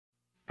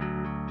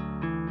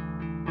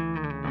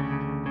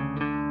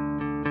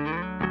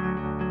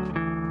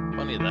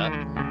that.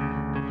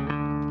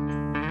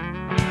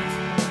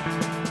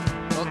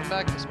 Welcome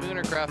back to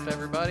Spoonercraft,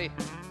 everybody.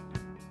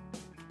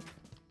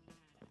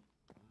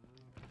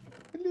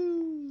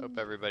 Hello. Hope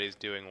everybody's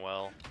doing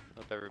well.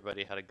 Hope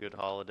everybody had a good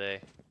holiday.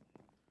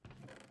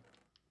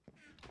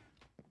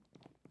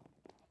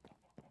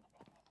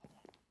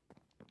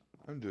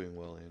 I'm doing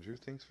well, Andrew.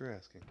 Thanks for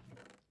asking.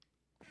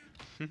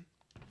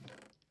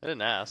 I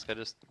didn't ask, I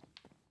just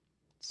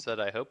said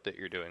I hope that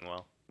you're doing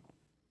well.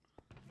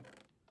 I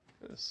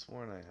could have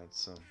sworn I had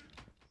some. Are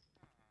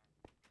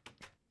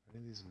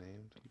any of these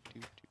named? Do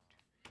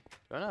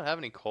I not have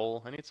any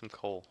coal? I need some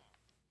coal.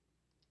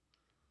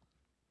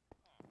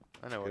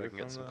 I know where we can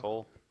get some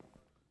coal.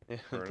 Yeah,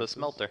 the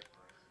smelter.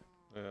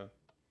 Yeah.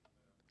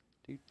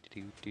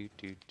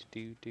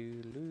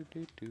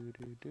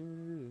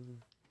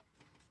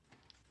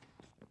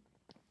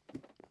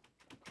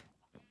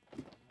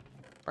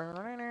 Where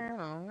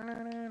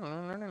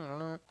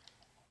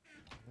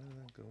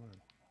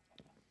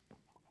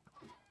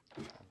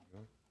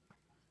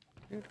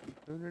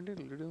did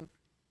that go on?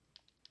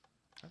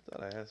 I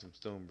thought I had some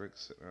stone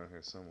bricks sitting around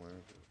here somewhere.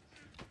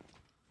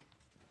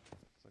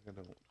 It's like I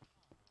don't.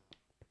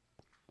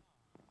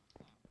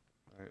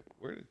 Alright,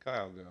 where did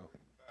Kyle go?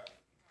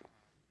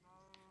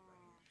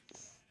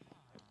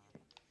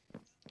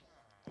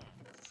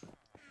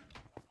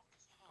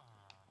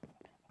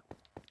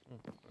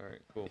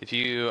 Alright, cool. If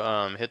you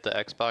hit the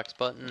Xbox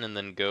button and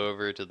then go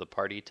over to the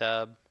party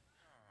tab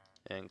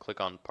and click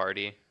on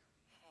party,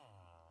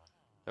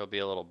 there'll be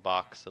a little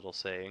box that'll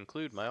say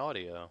include my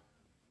audio.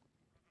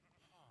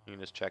 You can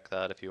just check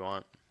that if you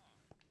want.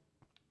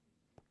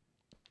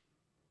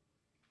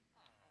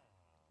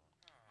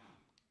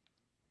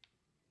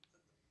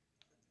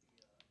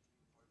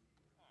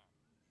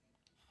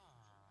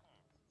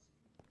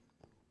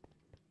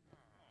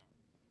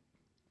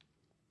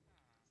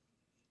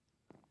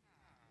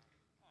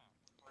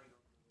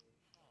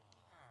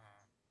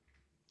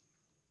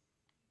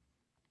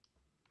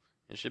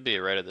 It should be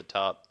right at the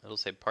top. It'll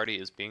say party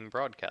is being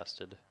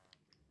broadcasted.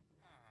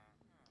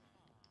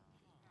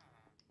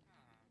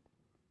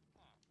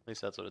 At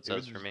least that's what it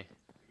says for me.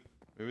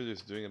 Maybe they're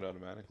just doing it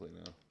automatically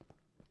now.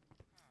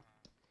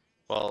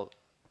 Well,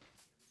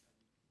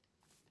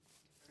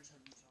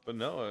 but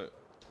no,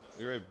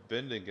 you're right,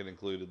 Ben didn't get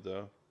included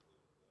though.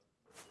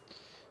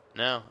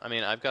 no, I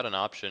mean, I've got an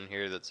option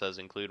here that says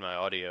include my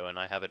audio, and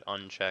I have it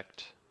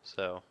unchecked,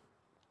 so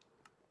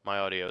my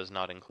audio is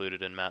not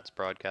included in Matt's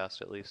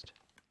broadcast, at least.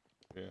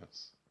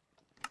 Yes.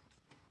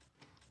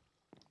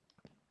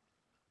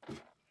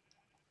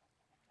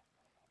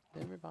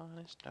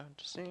 Everybody start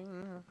to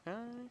sing.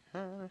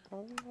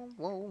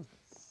 Whoa.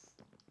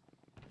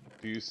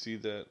 Do you see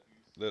that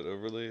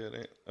overlay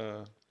at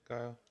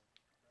Kyle?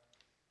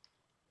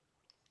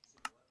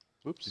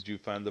 Whoops. Did you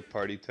find the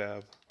party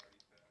tab?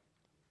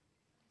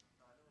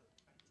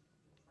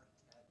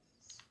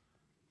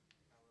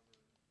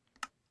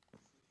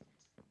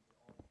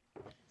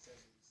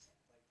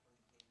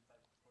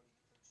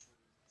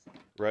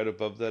 Right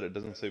above that, it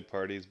doesn't say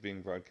party is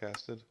being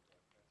broadcasted.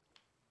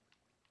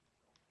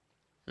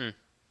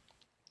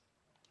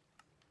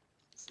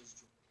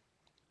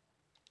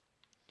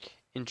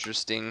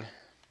 Interesting.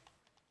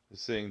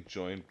 It's saying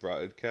join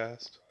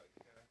broadcast.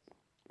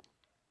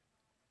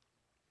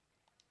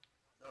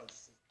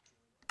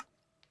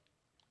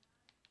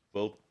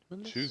 Well,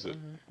 choose it.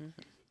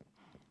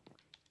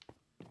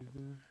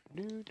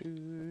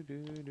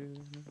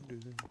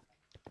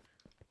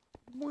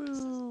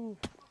 Woo!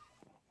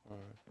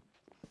 Alright.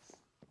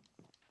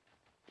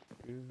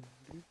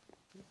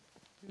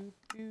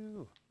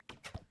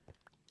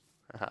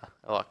 Haha,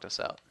 I locked us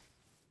out.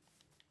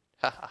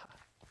 Haha.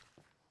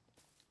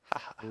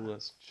 Well,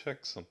 let's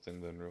check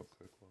something then real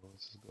quick while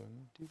this is going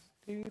on.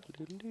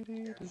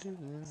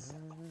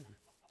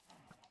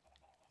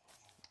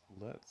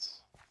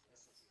 Let's.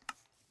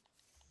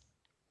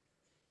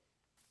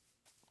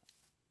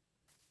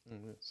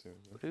 Let's see.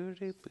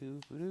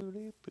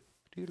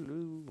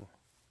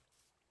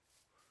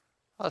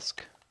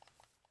 Husk.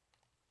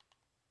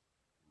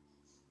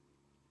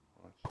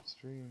 Watch the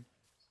stream.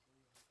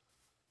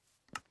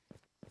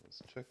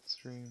 Let's check the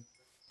stream.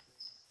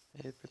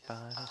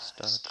 Everybody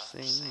start to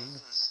sing.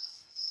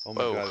 Oh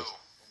my god,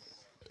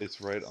 it's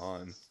right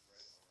on.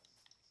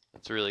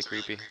 That's really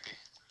creepy.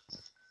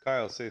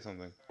 Kyle, say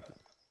something.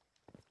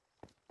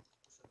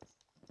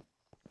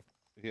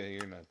 Yeah,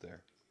 you're not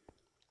there.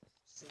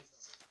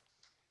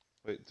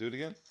 Wait, do it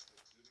again?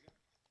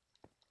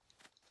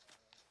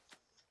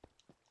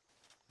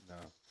 No.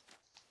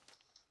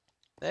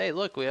 Hey,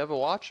 look, we have a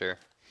watcher.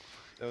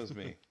 That was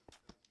me.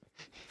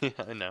 Yeah,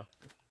 I know.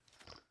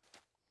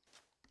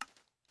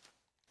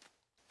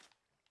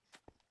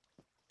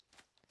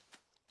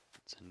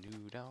 It's a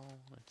new dawn,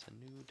 it's a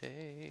new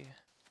day.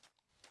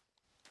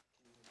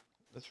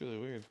 That's really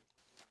weird.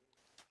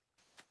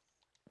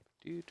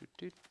 Do do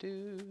do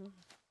do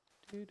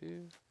do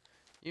do.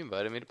 You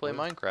invited me to play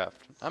Minecraft.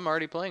 I'm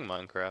already playing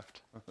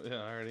Minecraft.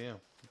 Yeah, I already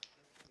am.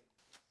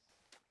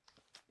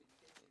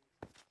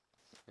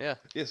 Yeah.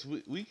 Yes,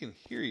 we can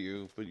hear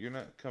you, but you're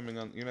not coming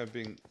on. You're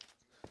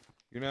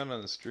not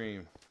on the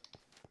stream.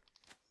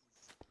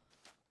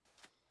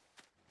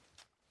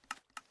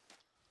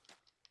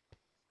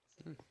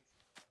 Hmm.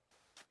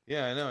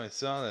 Yeah, I know. I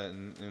saw that,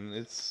 and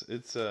it's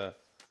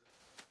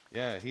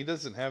yeah. He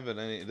doesn't have it.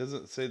 It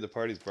doesn't say the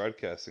party's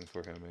broadcasting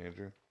for him,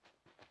 Andrew.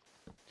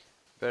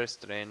 Very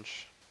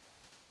strange.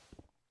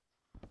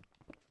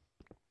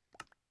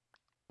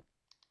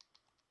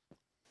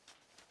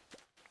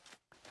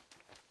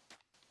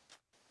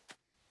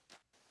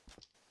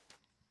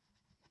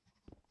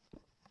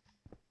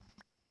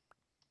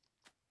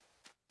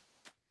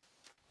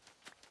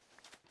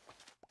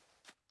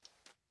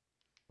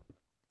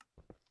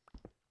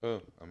 Oh,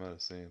 I'm out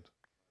of sand.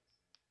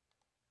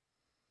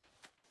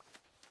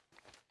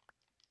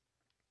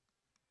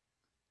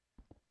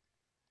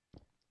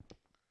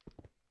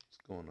 What's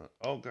going on?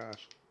 Oh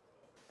gosh.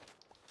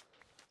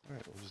 All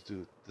right, we'll just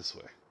do it this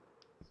way.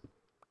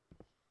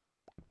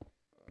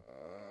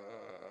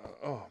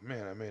 Oh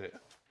man, I made it.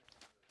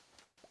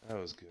 That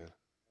was good.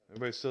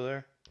 Everybody still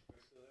there?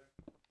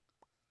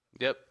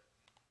 Yep.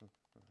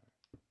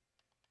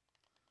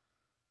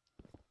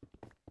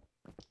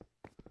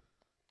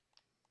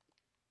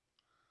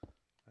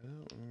 I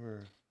don't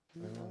remember.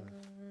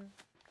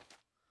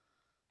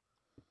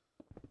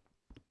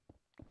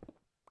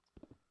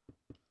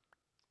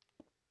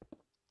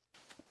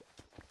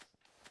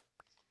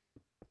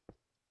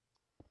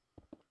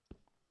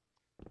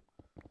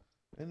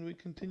 And we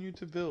continue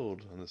to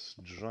build on this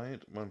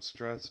giant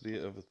monstrosity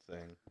of a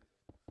thing.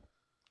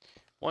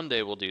 One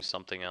day we'll do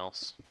something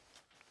else.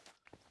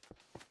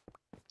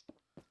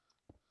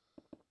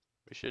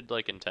 We should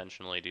like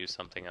intentionally do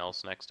something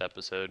else next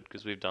episode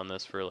because we've done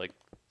this for like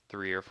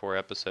 3 or 4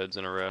 episodes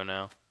in a row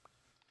now.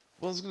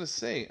 Well, I was gonna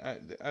say,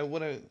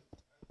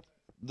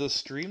 the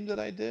stream that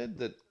I did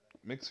that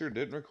Mixer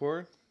didn't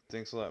record.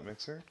 Thanks a lot,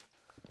 Mixer.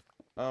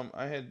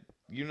 I had,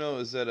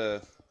 is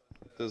that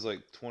those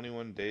like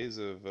 21 days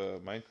of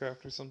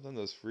Minecraft or something?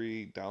 Those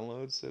free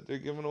downloads that they're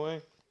giving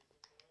away.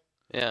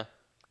 Yeah.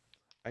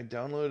 I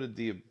downloaded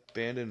the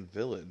Abandoned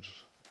Village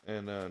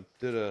and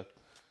did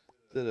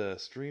a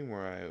stream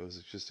where I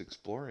was just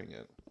exploring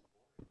it.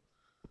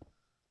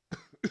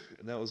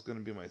 And that was going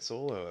to be my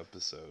solo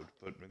episode,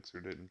 but Mixer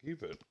didn't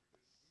keep it.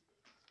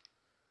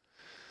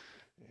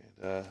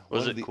 And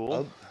Was it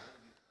cool?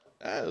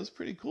 It was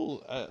pretty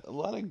cool. A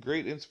lot of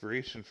great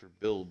inspiration for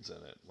builds in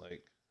it,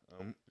 like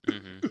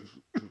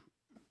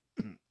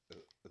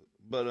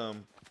but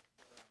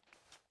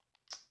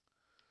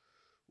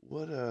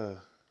what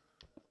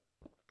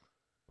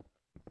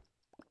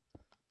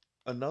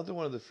another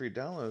one of the free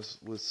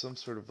downloads was some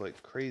sort of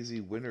like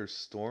crazy winter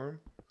storm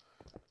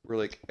where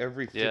like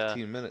every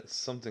 15 minutes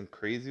something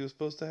crazy was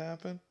supposed to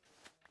happen.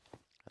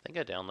 I think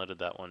I downloaded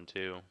that one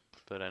too,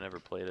 but I never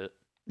played it.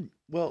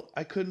 Well,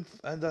 I couldn't,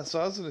 and so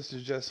I was going to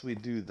suggest we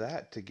do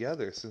that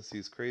together since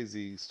these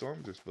crazy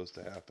storms are supposed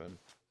to happen.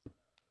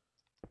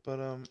 But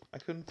I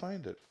couldn't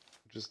find it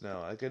just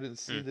now. Like I didn't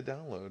see the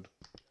download.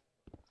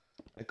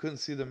 I couldn't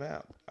see the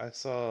map. I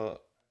saw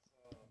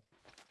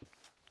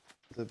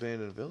the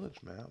Abandoned Village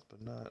map,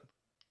 but not.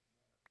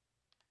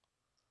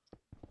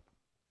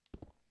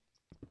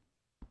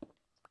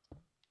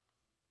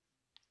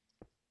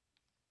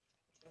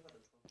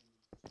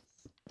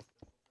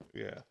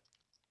 Yeah.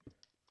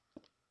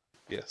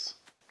 Yes.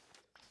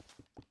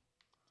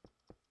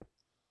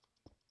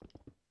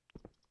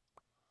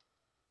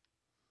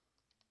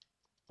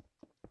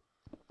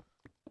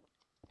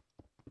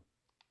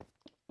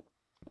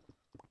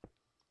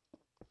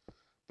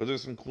 But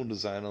there's some cool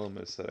design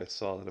elements that I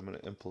saw that I'm going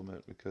to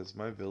implement because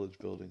my village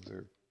buildings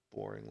are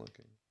boring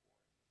looking.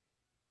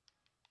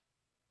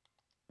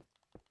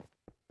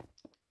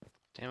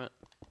 Damn it.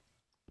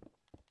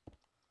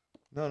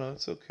 No,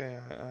 it's okay.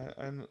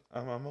 I'm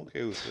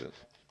okay with it.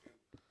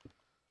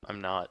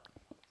 I'm not.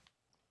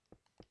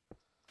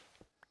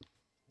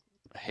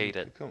 I hate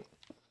it.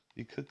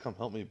 You could come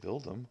help me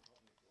build them.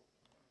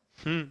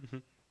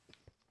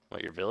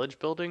 What, your village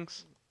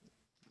buildings?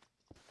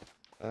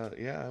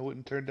 Yeah, I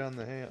wouldn't turn down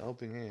the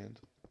helping hand.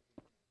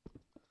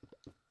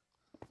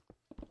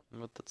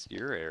 But that's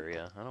your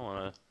area. I don't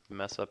want to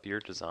mess up your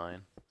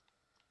design.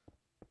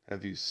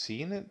 Have you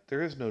seen it?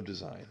 There is no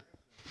design.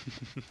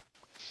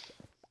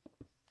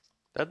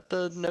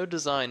 The no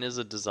design is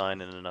a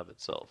design in and of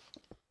itself.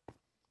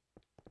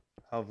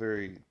 How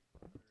very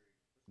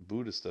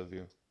Buddhist of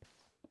you.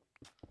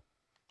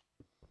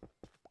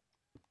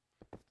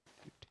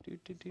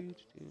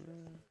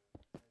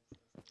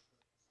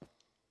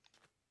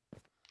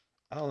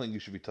 I don't think you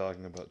should be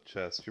talking about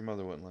chests. Your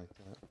mother wouldn't like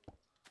that.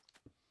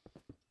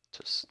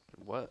 Just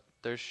what?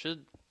 There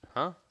should...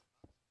 Huh?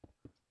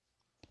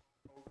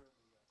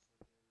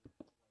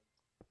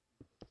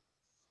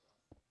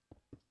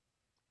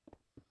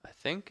 I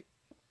think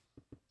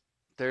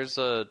there's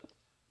a...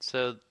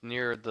 So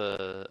near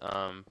the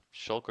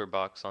shulker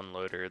box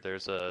unloader,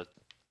 there's a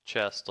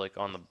chest like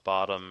on the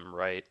bottom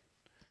right.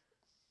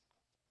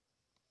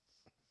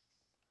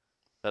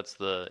 That's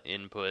the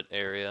input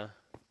area.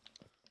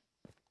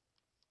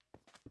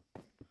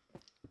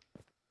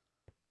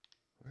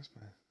 Where's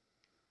my...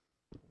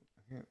 I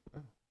can't...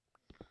 Oh.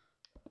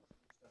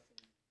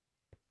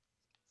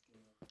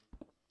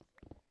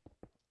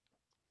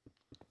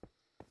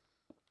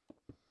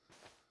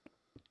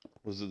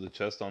 Was it the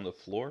chest on the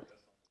floor?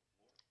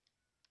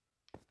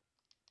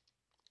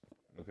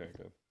 Okay,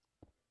 good.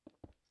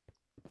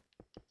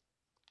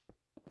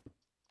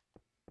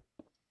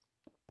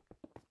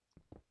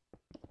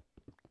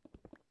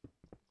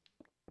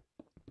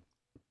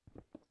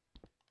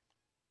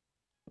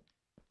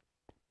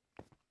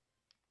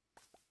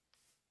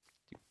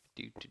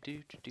 Do.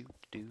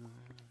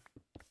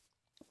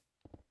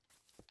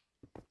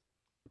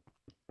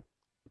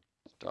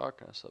 It's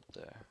darkness up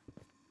there.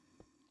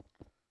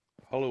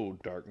 Hello,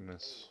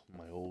 darkness,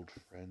 my old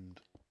friend.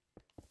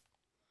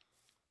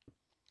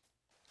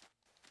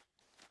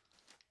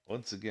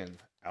 Once again,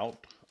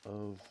 out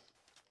of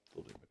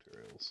building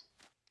materials.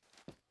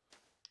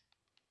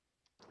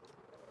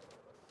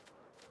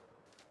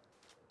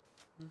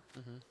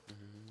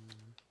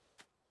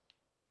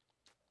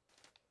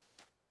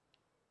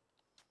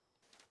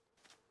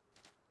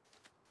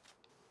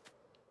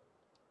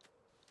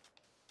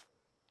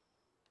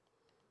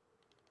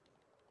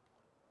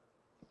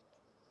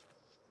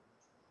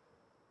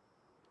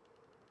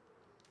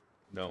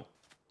 No.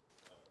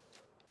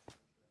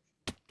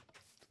 It's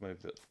my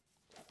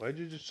Why'd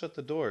you just shut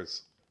the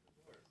doors?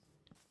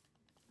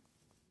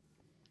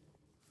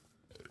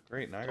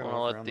 Great, now I Don't gotta want to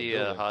walk let around the the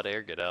building. hot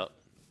air get out.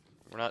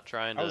 We're not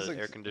trying I was to like,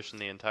 air condition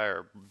the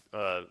entire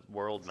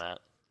world, Matt.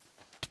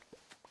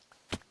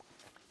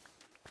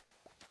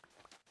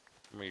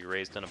 Were you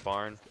raised in a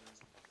barn?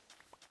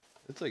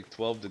 it's like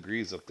 12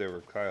 degrees up there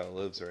where Kyle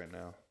lives right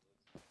now.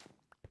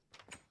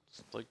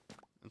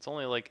 It's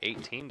only like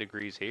 18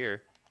 degrees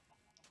here.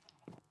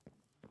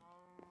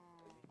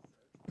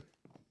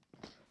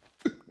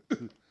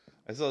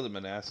 I saw that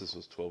Manassas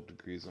was 12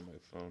 degrees on my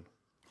phone.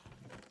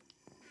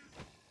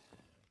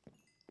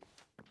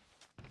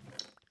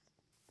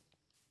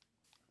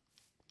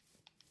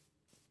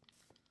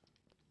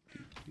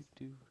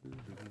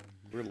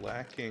 We're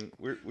lacking.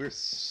 We're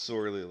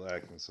sorely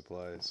lacking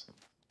supplies.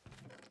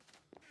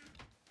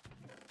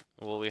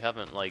 Well, we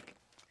haven't like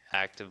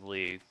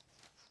actively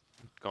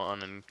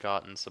gone and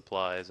gotten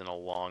supplies in a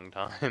long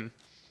time.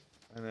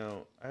 I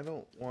know. I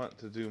don't want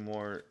to do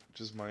more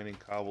just mining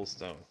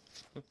cobblestone.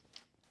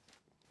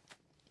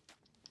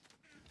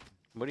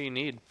 What do you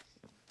need?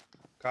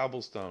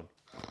 Cobblestone.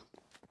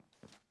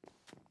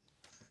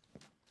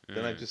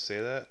 Didn't I just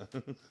say that?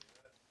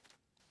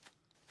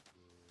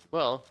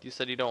 Well, you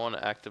said you don't want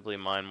to actively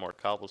mine more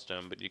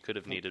cobblestone, but you could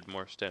have needed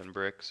more stone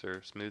bricks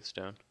or smooth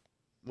stone.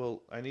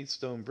 Well, I need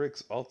stone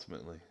bricks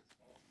ultimately.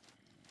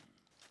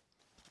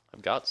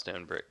 I've got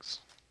stone bricks.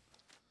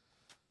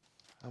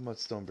 How much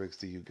stone bricks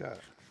do you got?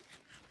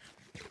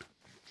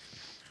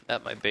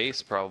 At my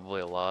base,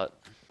 probably a lot.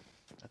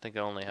 I think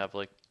I only have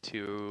like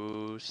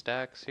 2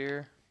 stacks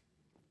here.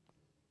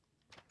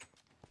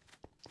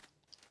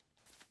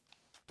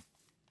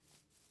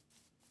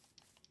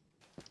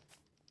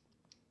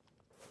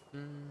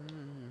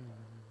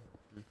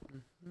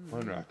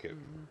 One rocket.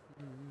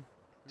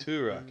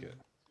 2 rocket.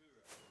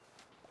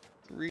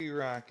 3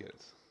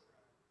 rockets.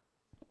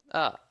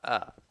 Ah.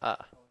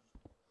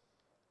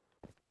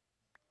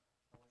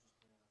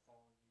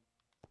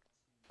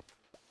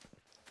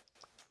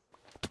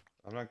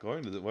 I'm not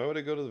going to the... Why would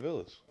I go to the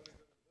village?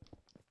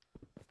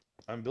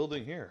 I'm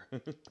building here.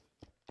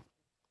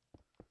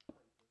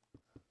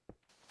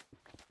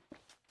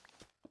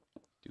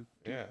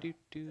 Yeah.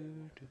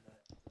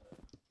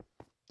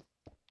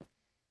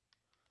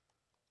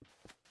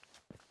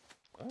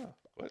 Ah,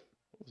 what? What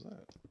was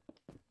that?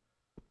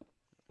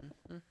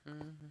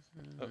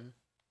 Oh,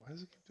 why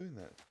does it keep doing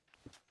that?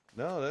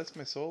 No, that's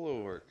my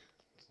solo work.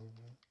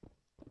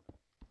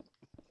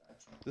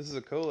 This is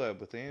a collab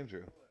with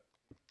Andrew.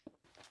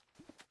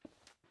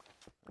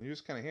 You're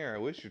just kind of here. I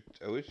wish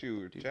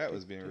your chat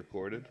was being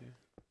recorded.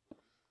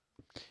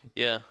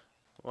 Yeah.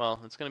 Well,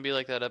 it's gonna be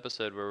like that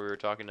episode where we were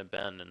talking to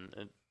Ben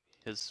and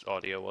his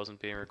audio wasn't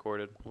being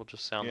recorded. We'll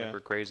just sound like we're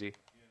crazy.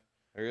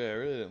 I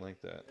really didn't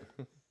like that.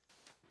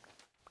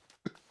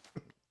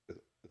 Okay.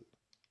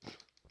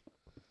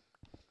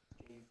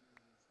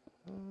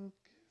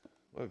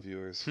 What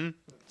viewers?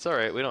 It's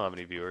alright, we don't have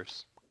any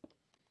viewers.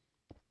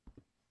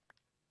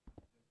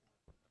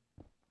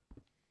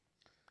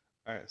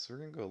 Alright, so we're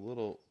gonna go a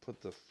little,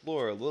 put the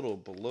floor a little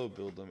below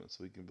build limit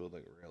so we can build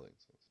like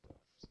railings and stuff.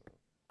 So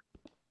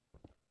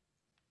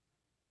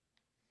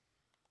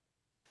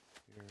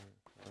here,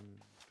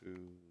 1,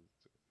 2,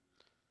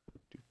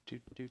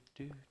 3.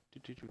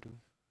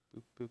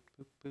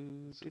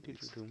 So at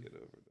least get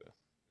over there.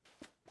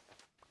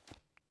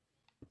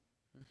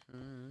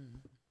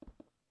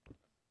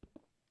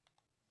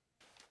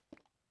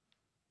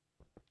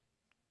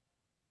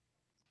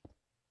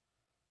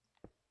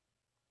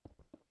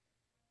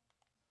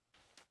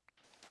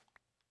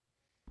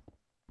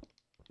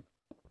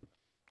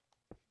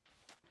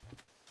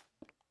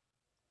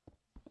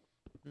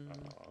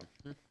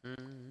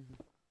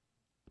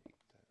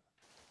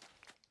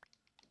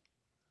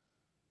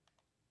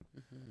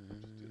 Just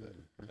do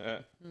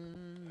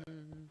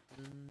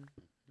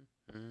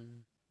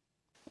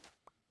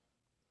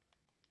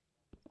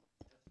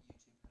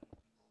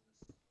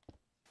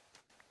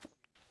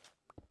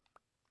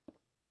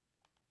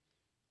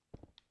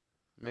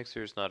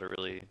Mixer's not a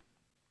really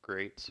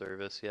great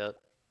service yet.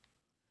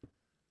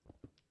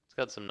 It's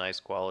got some nice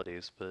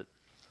qualities, but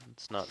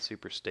it's not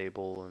super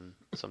stable, and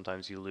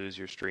sometimes you lose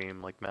your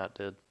stream like Matt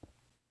did.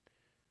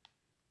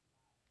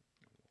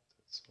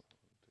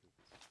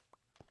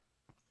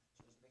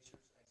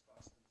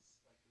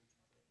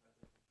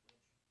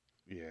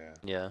 Yeah.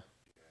 Yeah.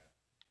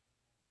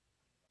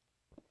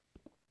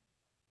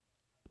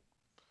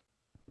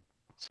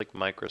 It's like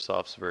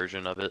Microsoft's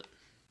version of it.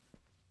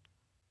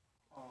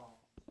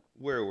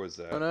 Where was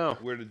that? Oh no.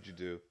 Where did you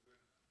do?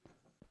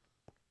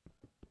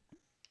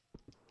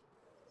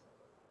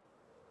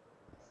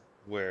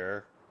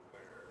 Where?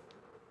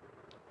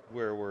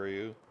 Where were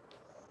you?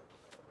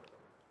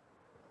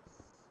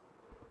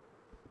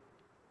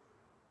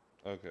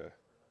 Okay.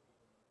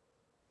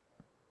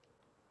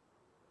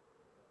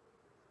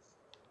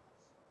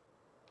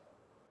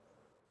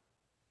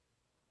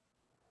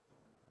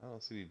 I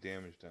don't see any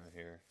damage down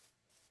here.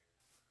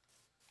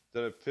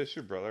 Did I piss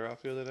your brother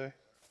off the other day?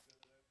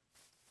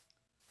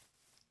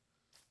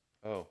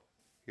 Oh,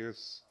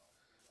 here's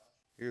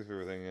where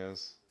everything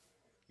is.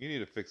 You need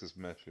to fix this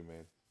mess you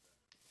made.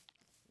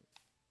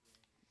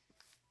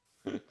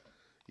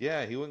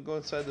 Yeah, he wouldn't go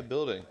inside the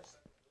building.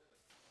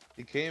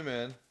 He came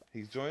in.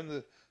 He joined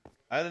the.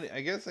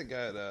 I guess I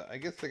got. I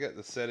guess I got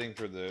the setting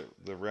for the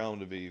realm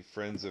to be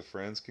friends if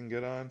friends can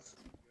get on.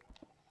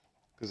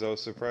 Because I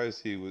was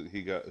surprised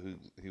he got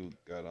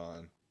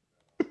on.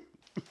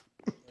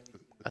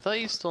 I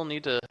thought you still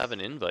need to have an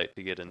invite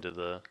to get into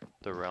the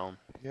realm.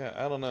 Yeah,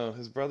 I don't know.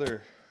 His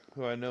brother,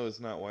 who I know is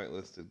not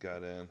whitelisted,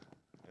 got in,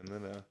 and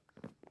then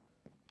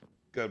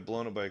got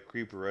blown up by a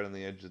creeper right on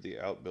the edge of the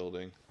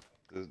outbuilding,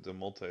 the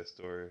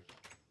multi-story. I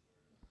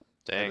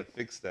Dang. had to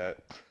fix that.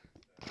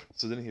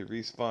 So then he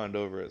respawned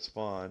over at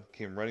spawn,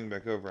 came running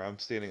back over. I'm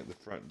standing at the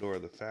front door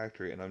of the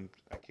factory, and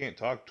I can't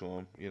talk to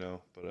him, you know,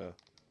 but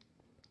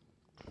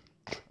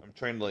I'm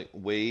trying to like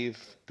wave,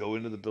 go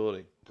into the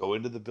building, go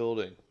into the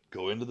building,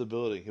 go into the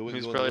building. He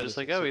wouldn't He's go probably in the just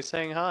like, building, oh, he's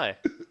saying hi.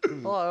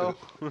 Hello.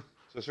 So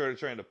I started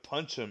trying to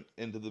punch him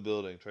into the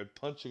building. Tried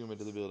punching him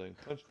into the building.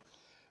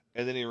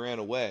 And then he ran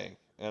away.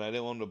 And I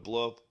didn't want him to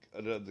blow up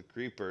the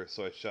creeper,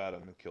 so I shot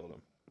him and killed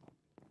him.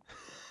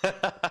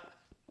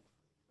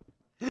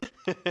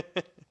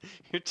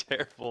 You're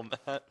terrible,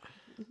 Matt.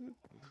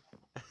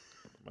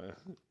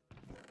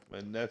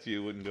 My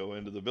nephew wouldn't go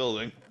into the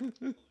building.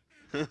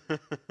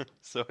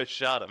 So I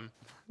shot him.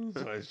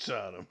 So I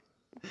shot him.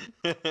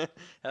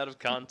 Out of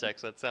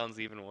context, that sounds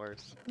even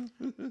worse.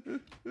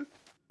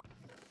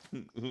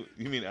 You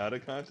mean out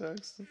of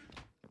context?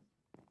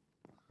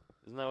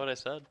 Isn't that what I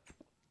said?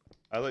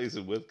 I thought you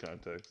said with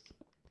context.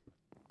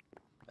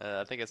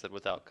 I think I said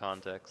without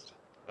context.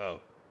 Oh.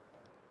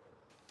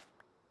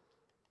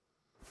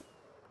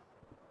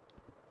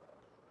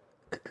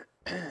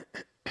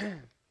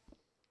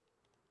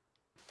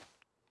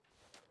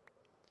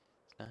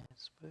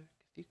 Nice work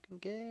if you can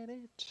get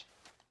it.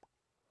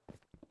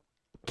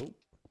 Oh.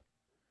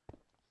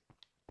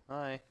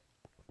 Hi.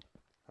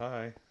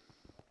 Hi.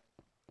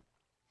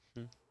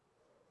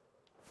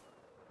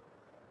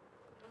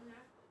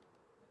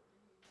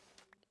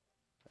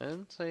 I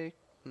didn't say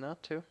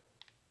not to.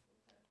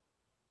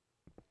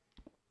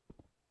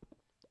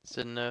 Just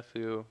didn't know if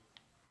you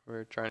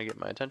were trying to get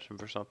my attention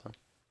for something.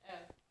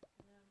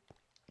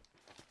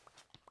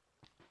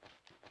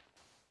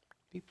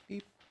 Beep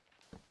beep.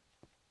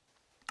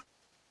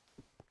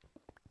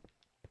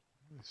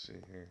 Let me see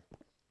here.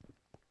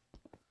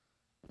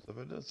 So if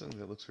it does something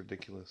that looks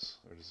ridiculous,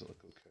 or does it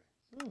look okay?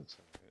 It looks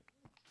alright.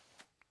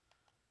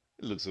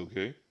 It looks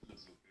okay.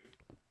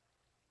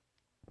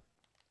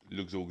 It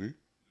looks okay.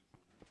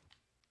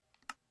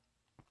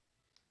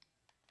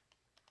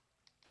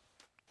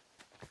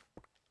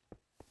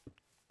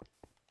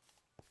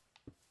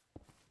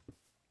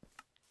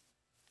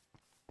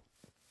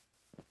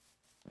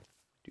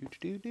 Do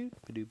do do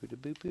do do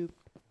boop boop.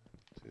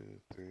 2,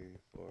 3,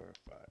 4,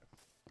 5.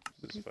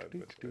 This is 5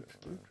 bits.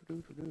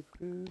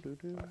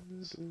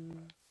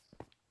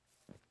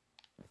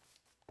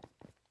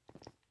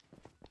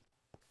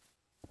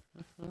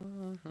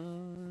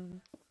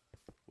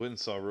 Went and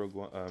saw Rogue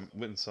One.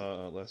 Went and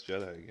saw Last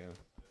Jedi again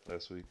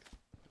last week.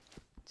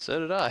 So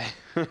did I.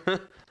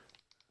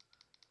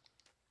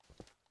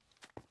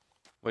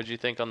 What'd you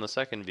think on the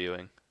second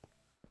viewing?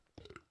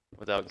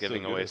 Without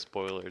giving away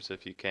spoilers,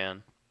 if you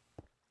can.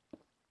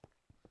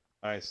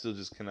 I still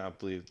just cannot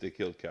believe they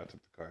killed Captain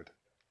Picard.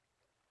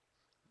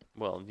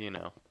 Well, you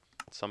know,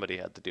 somebody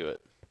had to do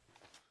it.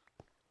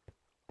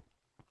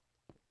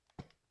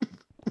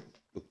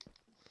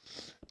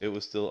 It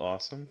was still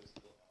awesome.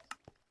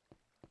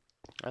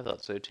 I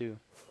thought so too.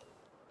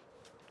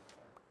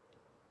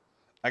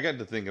 I got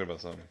to thinking about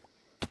something.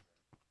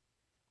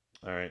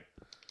 Alright.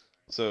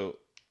 So.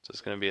 Is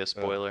this going to be a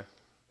spoiler?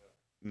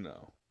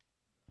 No.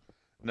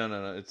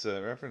 No. It's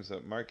a reference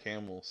that Mark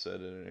Hamill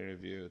said in an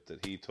interview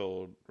that he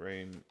told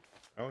Rain.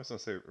 I always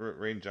want to say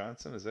Rain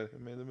Johnson. Is that who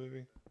made the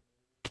movie?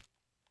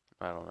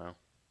 I don't know.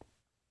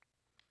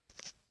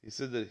 He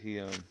said that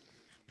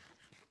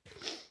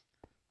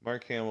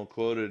Mark Hamill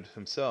quoted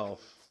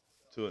himself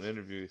to an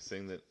interview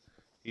saying that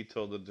he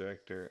told the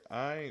director,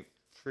 "I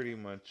pretty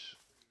much,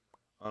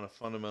 on a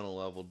fundamental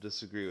level,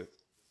 disagree with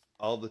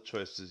all the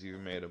choices you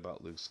made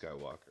about Luke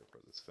Skywalker for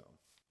this film."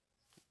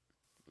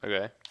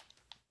 Okay.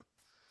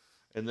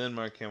 And then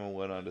Mark Hamill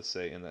went on to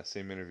say in that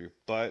same interview,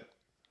 "But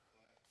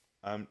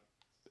I'm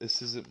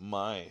this isn't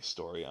my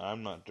story.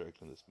 I'm not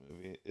directing this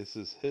movie. This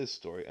is his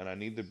story, and I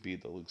need to be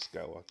the Luke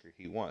Skywalker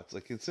he wants."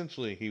 Like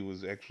essentially, he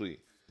was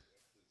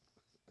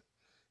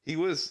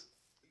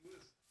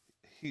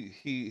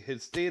he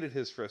had stated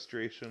his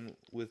frustration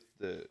with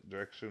the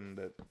direction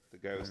that the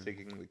guy was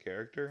taking the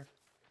character,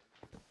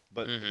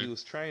 but he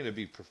was trying to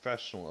be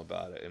professional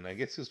about it, and I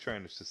guess he was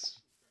trying to just,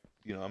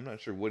 I'm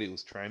not sure what he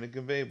was trying to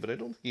convey, but I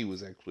don't think he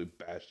was actually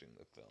bashing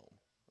the film.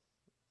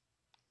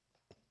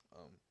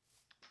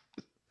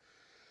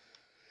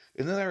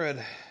 And then I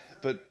read,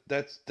 but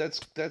that's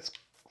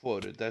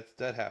quoted.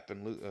 That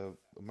happened.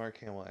 Mark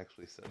Hamill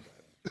actually said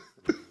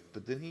that.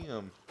 But then he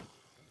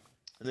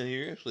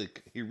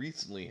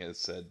recently has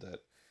said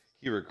that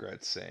he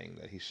regrets saying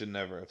that he should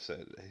never have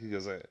said. He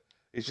goes,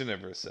 he should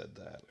never have said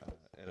that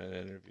in an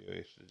interview.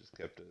 He should have just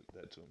kept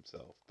that to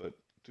himself. But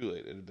too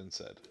late. It had been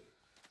said.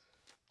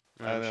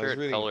 I'm sure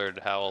it colored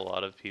how a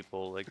lot of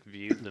people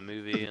viewed the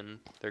movie and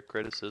their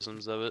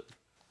criticisms of it.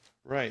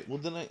 Right. Well,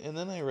 then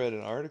I read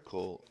an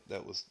article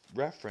that was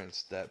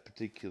referenced that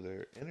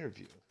particular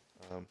interview,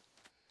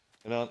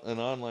 an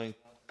online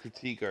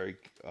critique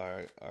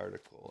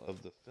article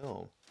of the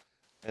film,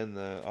 and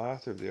the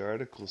author of the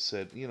article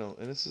said, and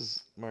this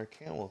is Mark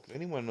Hamill. If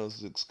anyone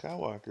knows Luke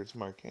Skywalker, it's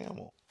Mark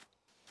Hamill.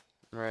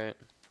 Right.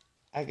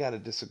 I gotta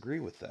disagree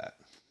with that.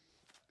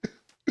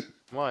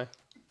 Why?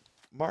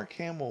 Mark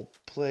Hamill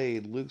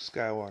played Luke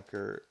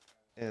Skywalker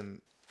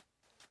in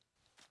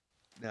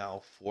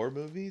now 4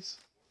 movies.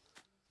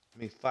 I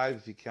mean, 5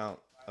 if you count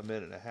a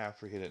minute and a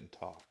half where he didn't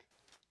talk.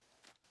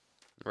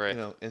 Right.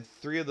 And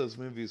 3 of those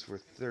movies were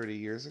 30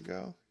 years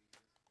ago.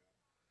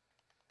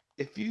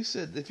 If you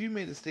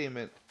made a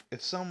statement,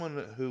 if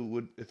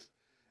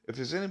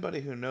there's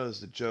anybody who knows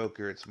the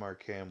Joker, it's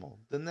Mark Hamill,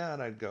 then that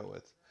I'd go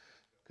with.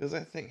 Because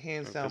I think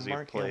hands down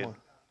Mark Hamill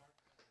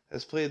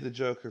has played the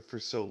Joker for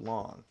so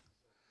long.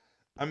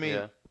 I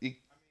mean,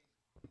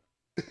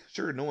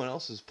 sure, no one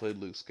else has played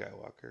Luke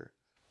Skywalker.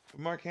 But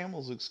Mark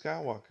Hamill's Luke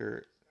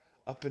Skywalker,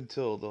 up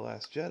until The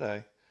Last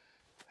Jedi,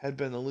 had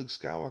been the Luke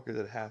Skywalker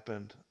that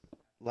happened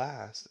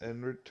last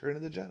in Return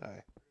of the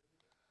Jedi.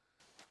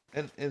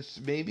 And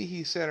maybe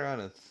he sat around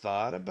and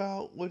thought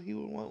about what he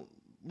would want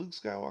Luke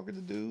Skywalker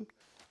to do,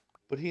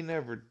 but he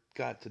never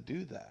got to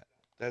do that.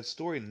 That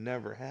story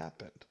never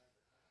happened.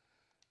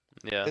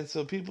 Yeah. And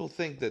so people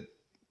think that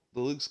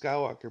the Luke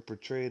Skywalker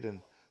portrayed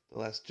in The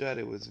Last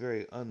Jedi was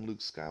very un-Luke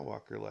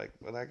Skywalker-like,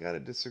 but I gotta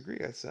disagree.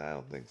 I said, I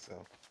don't think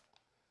so.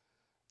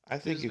 I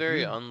think he was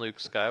very un-Luke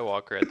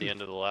Skywalker at the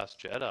end of The Last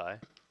Jedi,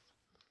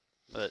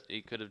 but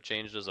he could have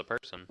changed as a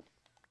person.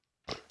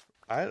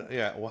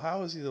 Well,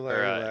 how is he the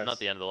last? Not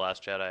the end of The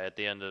Last Jedi, at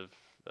the end of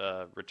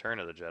Return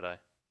of the Jedi.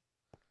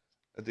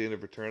 At the end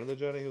of Return of the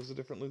Jedi, he was a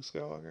different Luke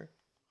Skywalker?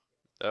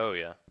 Oh,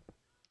 yeah.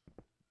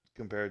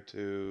 Compared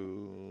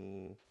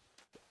to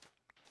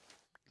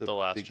the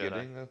Last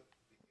Jedi.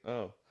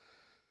 Oh.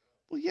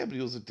 Well, yeah, but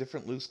he was a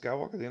different Luke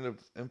Skywalker at the end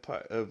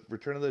of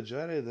Return of the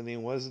Jedi than he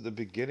was at the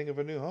beginning of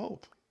A New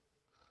Hope.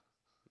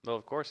 Well,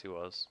 of course he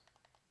was.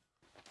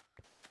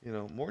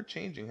 More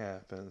changing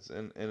happens,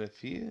 and if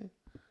he...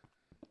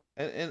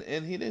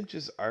 And he didn't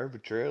just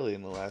arbitrarily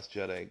in The Last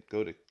Jedi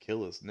go to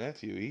kill his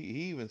nephew.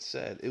 He even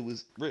said, it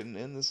was written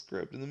in the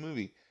script, in the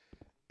movie,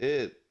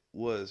 it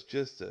was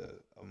just a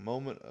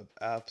moment of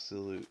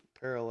absolute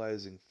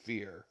paralyzing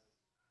fear.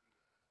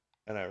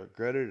 And I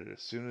regretted it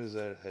as soon as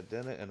I had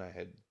done it, and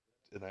I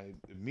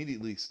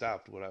immediately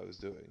stopped what I was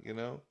doing,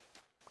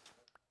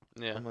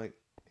 Yeah. I'm like,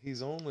 a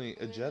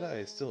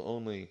Jedi is still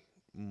only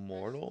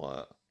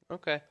mortal.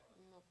 Okay.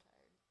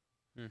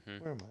 I'm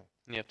tired. Where am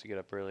I? You have to get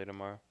up early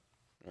tomorrow.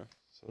 Yeah.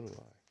 So do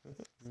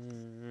I.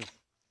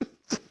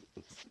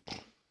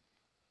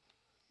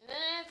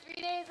 3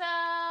 days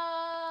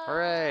out!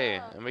 Hooray!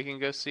 And we can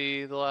go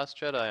see The Last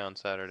Jedi on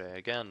Saturday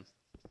again.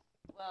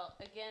 Well,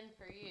 again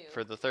for you.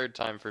 For the 3rd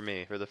time for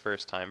me. For the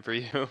 1st time for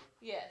you.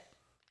 Yes.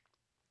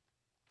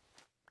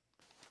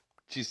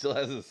 She still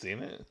hasn't seen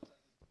it?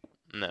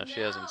 No, she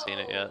hasn't seen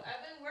it yet. I've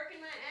been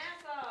working my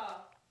ass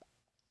off.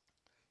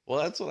 Well,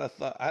 that's what I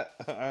thought.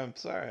 I'm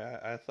sorry.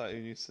 I thought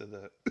you said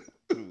that.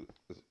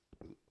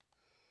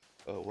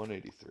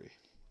 183.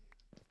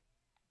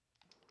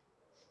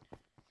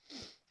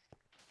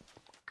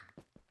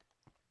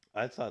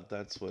 I thought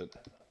that's what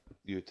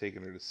you had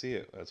taken her to see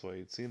it. That's why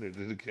you'd seen it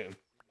again.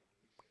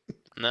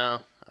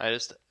 No,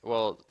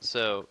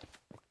 so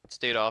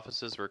state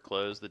offices were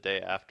closed the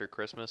day after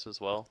Christmas as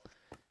well,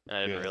 and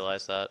I didn't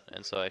realize that,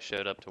 and so I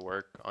showed up to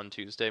work on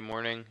Tuesday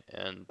morning,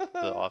 and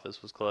the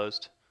office was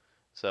closed.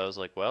 So I was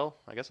like, well,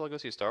 I guess I'll go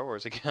see Star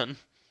Wars again.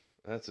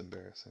 That's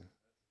embarrassing.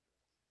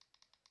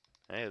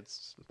 Hey,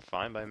 it's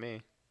fine by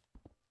me.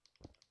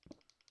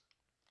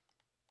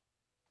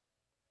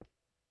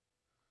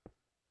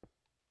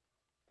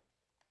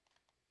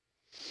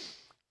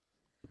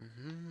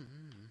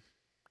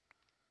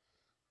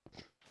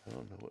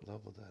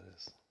 up what that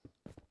is.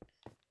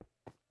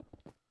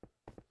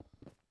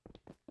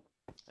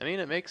 I mean,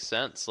 it makes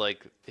sense.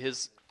 Like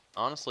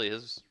honestly,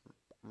 his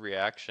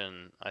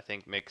reaction I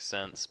think makes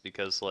sense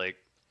because like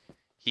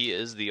he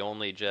is the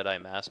only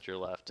Jedi Master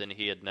left, and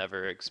he had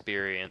never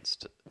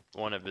experienced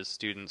one of his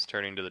students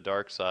turning to the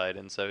dark side,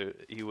 and so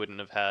he wouldn't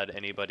have had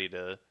anybody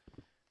to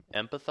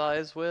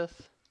empathize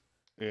with.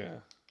 Yeah.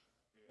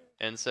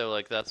 And so,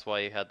 like, that's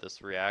why he had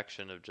this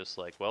reaction of just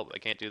like, well, I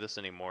can't do this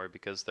anymore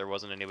because there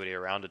wasn't anybody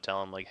around to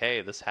tell him, like,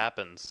 hey, this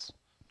happens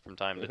from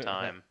time to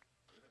time.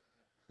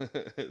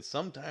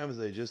 Sometimes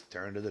they just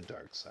turn to the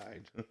dark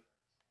side.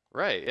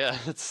 Right, yeah,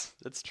 it's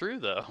true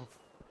though.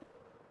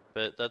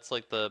 But that's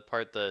like the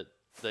part that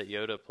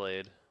Yoda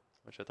played,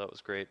 which I thought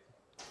was great.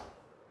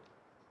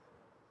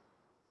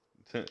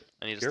 I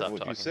need to Careful stop what you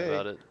talking say.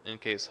 about it in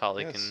case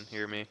Holly Yes. can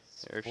hear me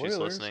or if she's Spoilers,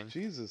 listening.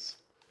 Jesus.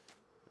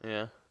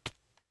 Yeah.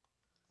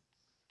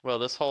 Well,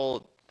 this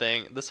whole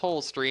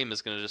stream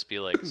is gonna just be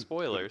like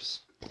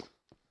spoilers.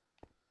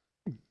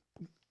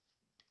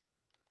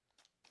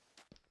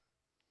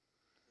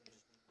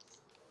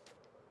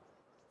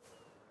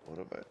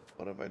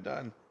 What have I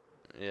done?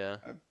 Yeah.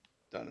 I've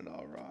done it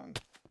all wrong.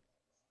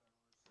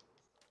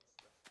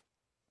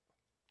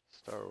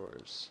 Star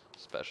Wars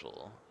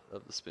special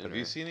of the Spooner. Have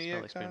you seen it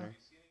Smelly yet, Kyle? Spooner.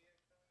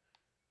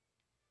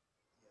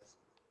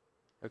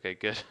 Okay,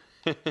 good.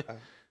 I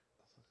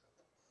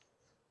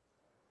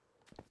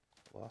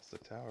lost the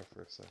tower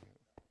for a second.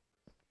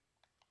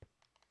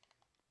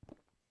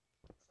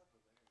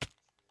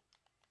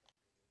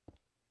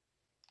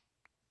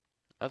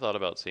 I thought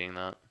about seeing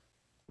that.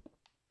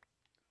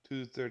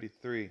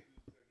 233.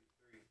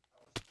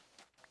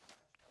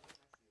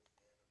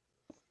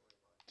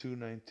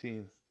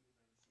 219.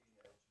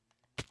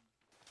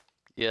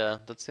 Yeah,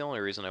 that's the only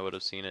reason I would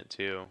have seen it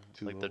too.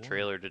 Like the 201.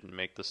 trailer didn't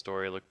make the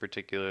story look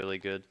particularly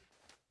good.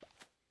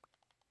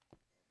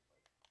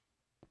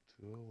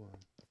 201.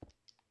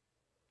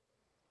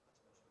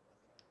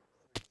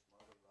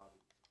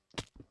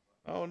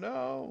 Oh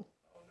no!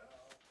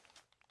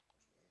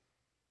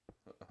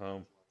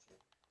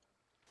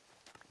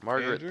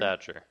 Margaret Andrew?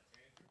 Thatcher.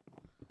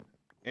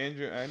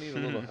 Andrew, I need a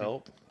little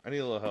help. I need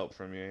a little help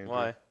from you, Andrew.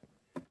 Why?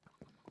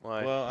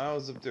 Why? Well, I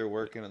was up there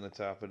working on the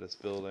top of this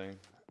building,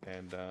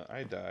 and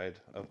I died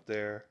up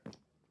there.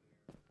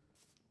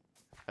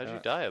 How'd you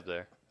die up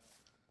there?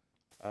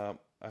 I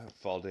have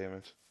fall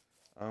damage.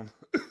 Oh.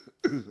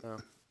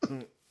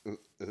 And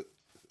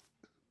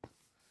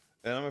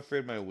I'm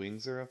afraid my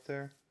wings are up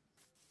there.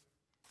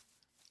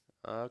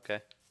 Okay.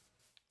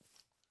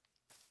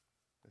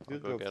 If you I'll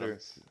go go up get there, 'em.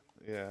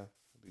 yeah, that'd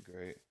be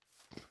great.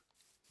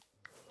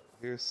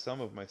 Here's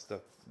some of my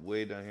stuff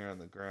way down here on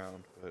the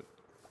ground, but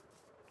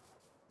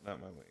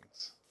not my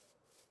wings.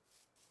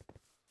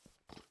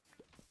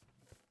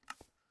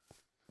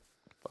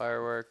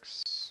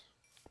 Fireworks.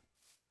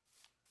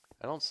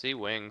 I don't see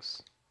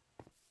wings.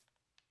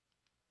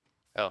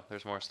 Oh,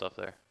 there's more stuff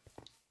there.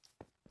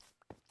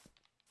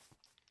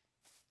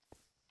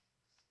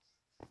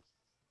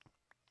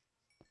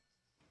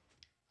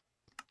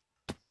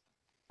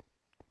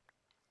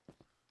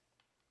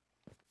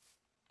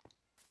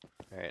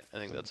 Alright, I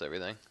think that's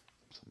everything.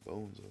 Some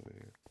bones over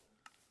here.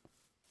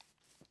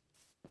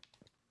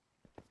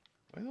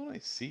 Why don't I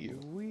see you?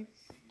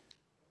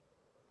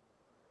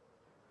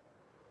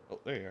 Oh,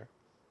 there you are.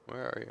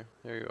 Where are you?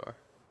 There you are.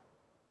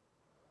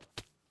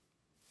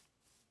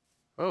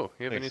 Oh,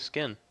 you have a new Thanks.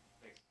 skin.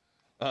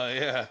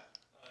 Yeah.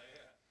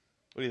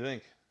 What do you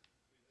think?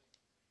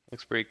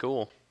 Looks pretty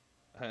cool.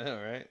 I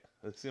know, right?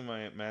 Let's see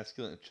my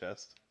masculine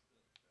chest.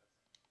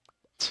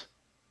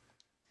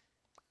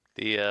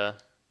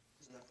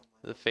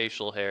 The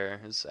facial hair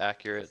is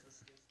accurate.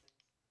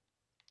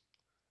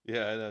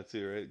 Yeah, I know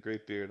too, right?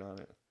 Great beard on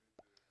it.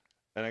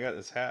 And I got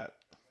this hat.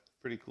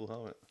 Pretty cool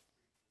helmet.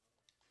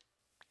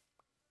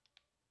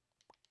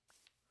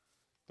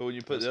 But when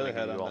you put That's the other gonna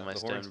hat give you all on, my the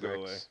horns stone go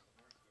away. bricks.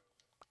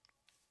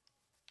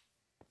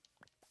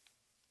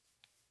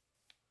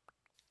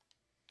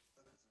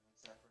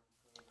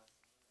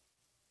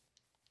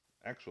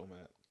 Actual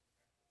mat.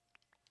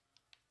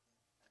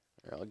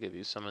 Here, I'll give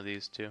you some of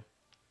these too.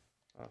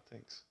 Oh,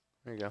 thanks.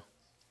 There you go.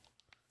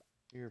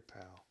 Here,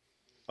 pal.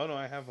 Oh no,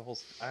 I have a whole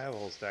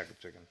stack of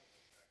chicken.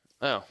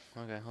 Oh,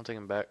 okay, I'll take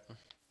them back.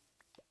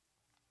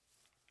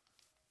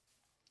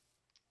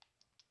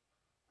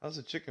 How's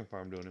the chicken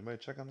farm doing? Anybody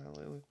check on that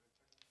lately?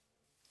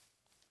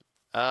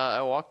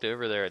 I walked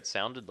over there. It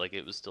sounded like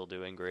it was still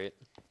doing great.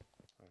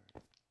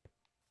 Right.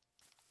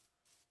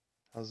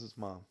 How's his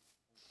mom?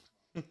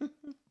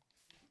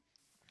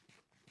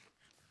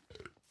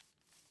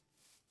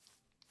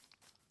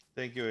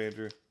 Thank you,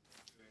 Andrew.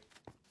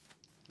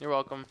 You're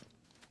welcome.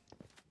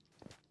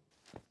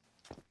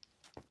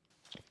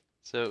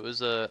 So it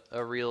was a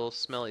real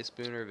Smelly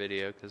Spooner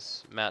video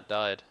because Matt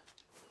died.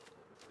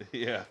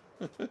 Yeah.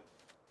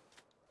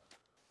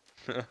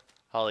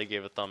 Holly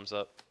gave a thumbs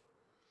up.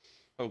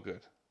 Oh,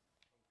 good.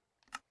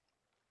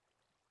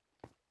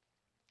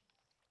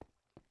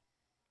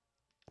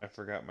 I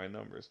forgot my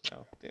numbers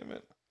now. Damn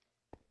it.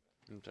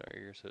 I'm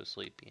sorry, you're so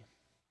sleepy.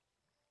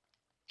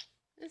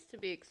 It's to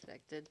be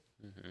expected.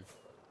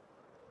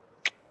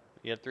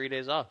 You have 3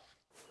 days off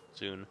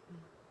soon.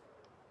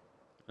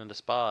 And a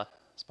spa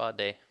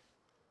day.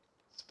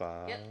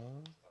 Spa. Yep.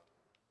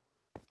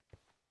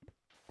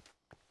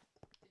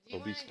 Did you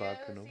Obi want to Spa go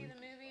Kenobi? see the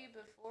movie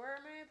before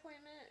my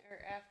appointment or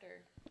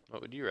after?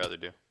 What would you rather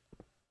do? I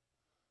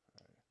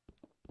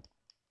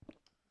think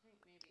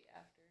maybe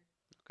after.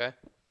 Okay.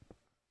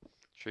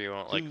 Sure you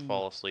won't like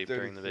fall asleep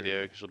during the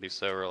video 2:33. because you'll be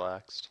so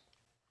relaxed.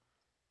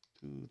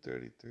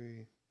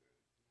 2:33.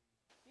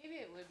 Maybe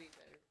it would be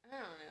better. I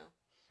don't know.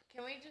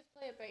 Can we just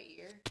play it by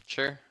ear?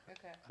 Sure.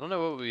 Okay. I don't know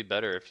what would be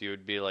better if you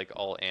would be like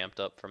all amped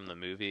up from the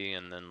movie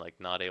and then like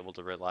not able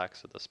to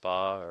relax at the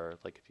spa, or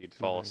like if you'd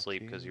fall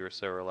asleep because 2:19. you were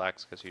so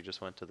relaxed because you just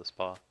went to the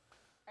spa.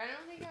 I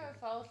don't think I would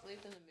fall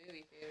asleep in the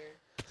movie theater.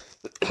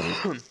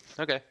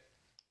 Okay.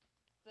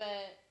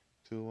 But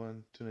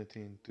 2:01,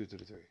 2:19,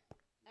 2:33.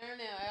 I don't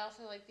know. I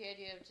also like the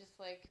idea of just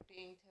like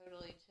being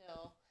totally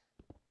chill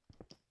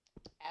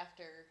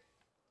after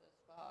the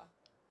spa.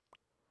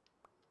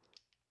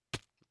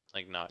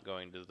 Like not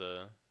going to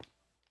the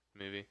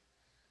movie.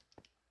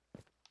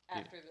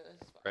 After the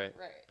spa. Right.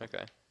 Right.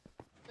 Okay.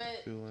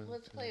 But 2:01,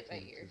 let's play it by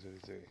 2:19, ear.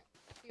 2:33.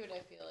 See what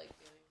I feel like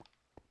doing.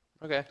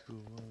 Okay.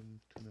 2:01,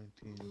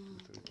 2:19,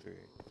 2:33.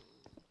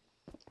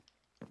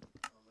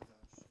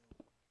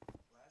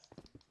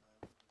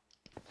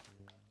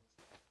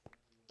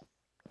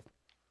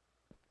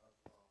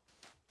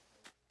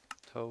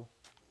 Toe.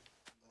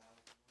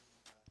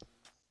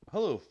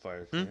 Hello,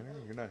 Fire Canner.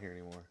 You're not here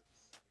anymore.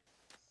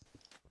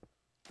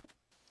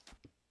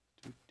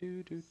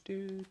 Do do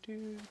do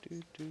do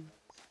do do.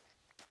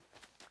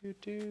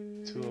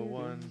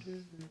 2:01,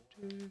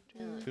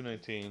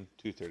 2:19,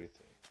 2:33.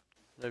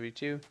 Love you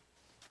too.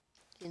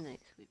 Good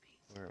night, sweetie.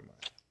 Where am I?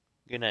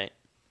 Good night.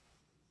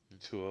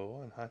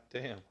 2:01. Hot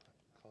damn.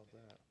 Called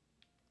that.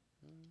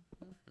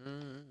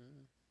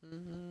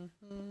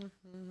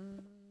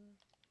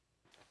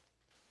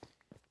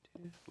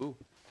 Ooh.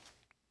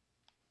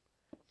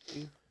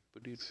 2,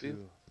 3,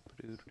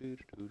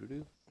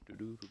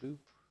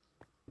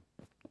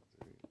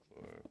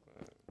 4,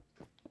 5.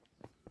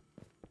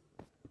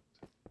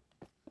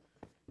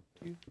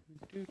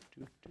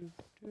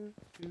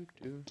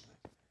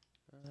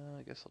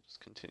 I guess I'll just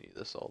continue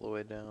this all the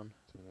way down.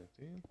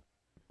 2:19.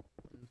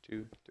 1,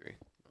 2, 3.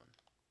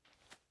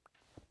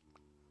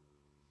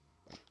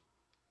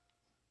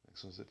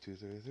 Next one's at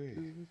 2:33.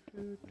 1,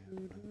 2,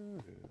 3,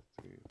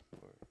 4,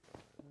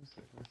 5, 6,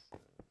 7,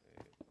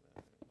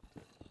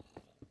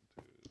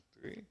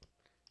 8, 9, 10,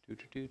 1,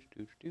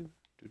 2,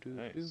 3.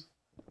 Nice.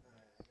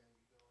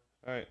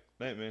 Alright,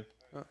 night, man.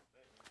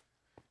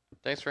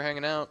 Thanks for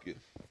hanging out.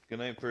 Good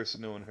night,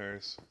 person no one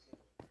hers.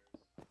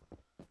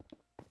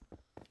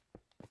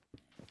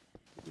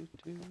 I'm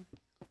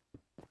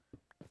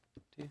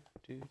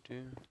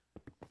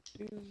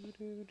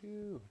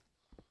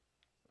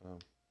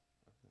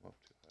up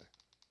too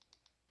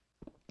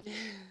high.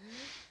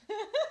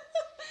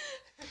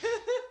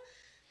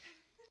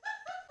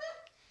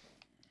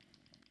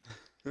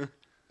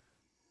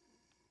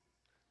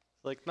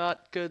 Like,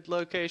 not good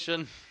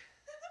location.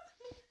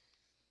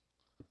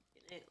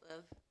 Good night,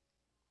 love.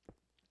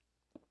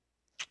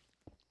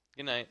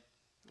 Good night.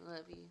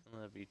 Love you. I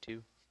love you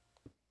too.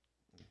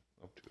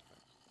 Up too high.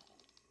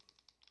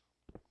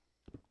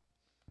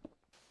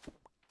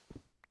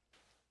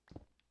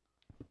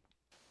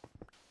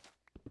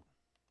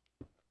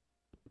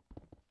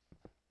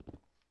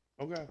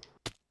 Okay.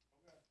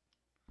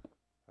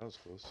 That was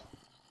close.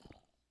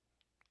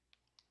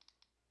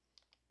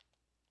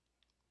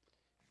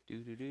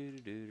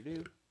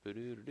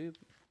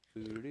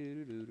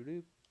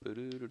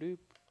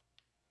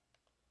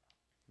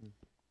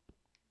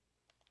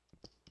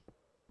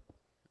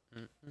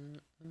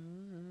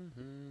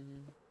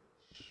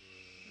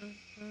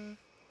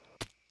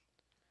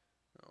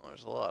 Oh,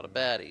 there's a lot of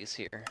baddies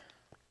here.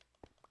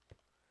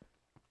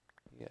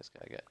 You guys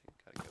gotta go.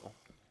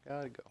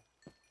 Gotta go.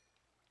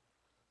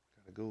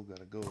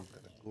 Gotta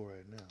go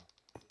right now.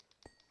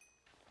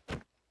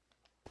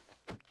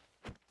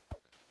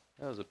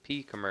 That was a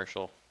pee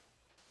commercial.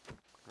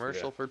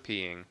 Commercial Yeah. for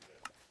peeing.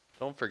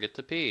 Don't forget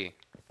to pee.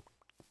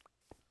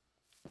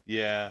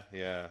 Yeah.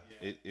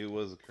 It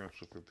was a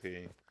commercial for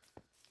peeing.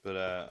 But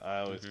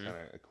I always kind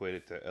of equate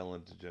it to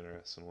Ellen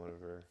DeGeneres in one of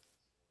her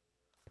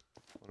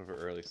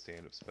early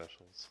stand-up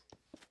specials.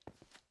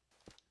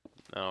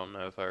 I don't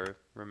know if I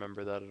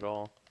remember that at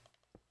all.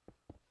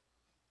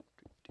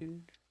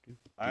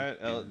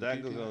 That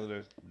goes on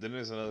there. Then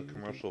there's another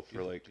commercial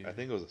for like, I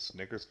think it was a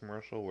Snickers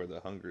commercial where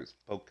the hunger's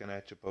poking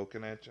at you.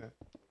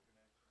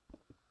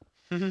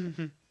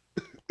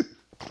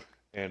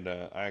 And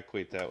I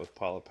equate that with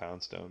Paula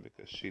Poundstone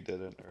because she did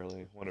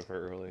one of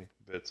her early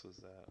bits was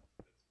that.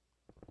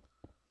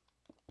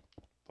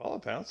 Paula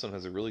Poundstone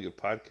has a really good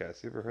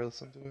podcast. You ever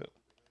listen to it?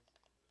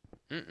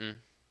 Mm-mm.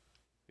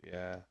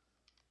 Yeah.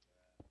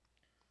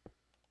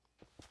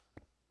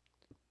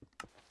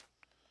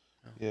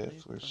 Yeah,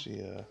 it's where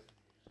she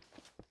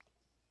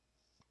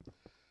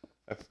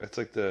I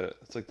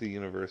It's like the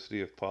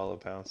University of Paula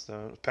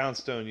Poundstone,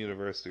 Poundstone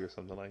University or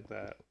something like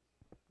that.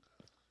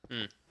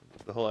 Hmm.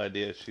 The whole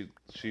idea is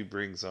she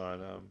brings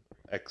on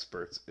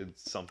experts in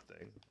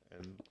something,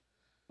 and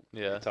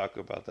Yeah. they talk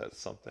about that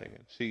something,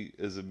 and she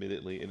is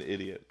admittedly an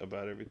idiot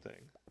about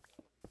everything.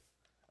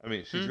 I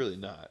mean, she's really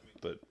not,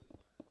 but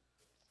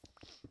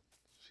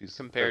she's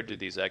Compared to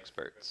these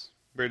experts.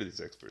 compared to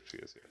these experts, she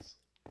is, yes.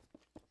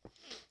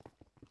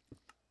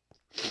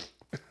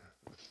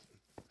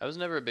 I was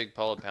never a big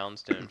Paula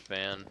Poundstone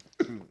fan.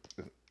 I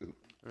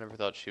never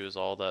thought she was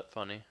all that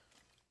funny.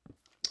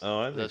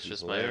 Oh, I think That's she's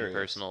just hilarious. my own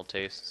personal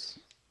tastes.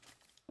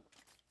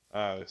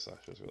 I always thought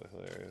she was really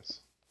hilarious.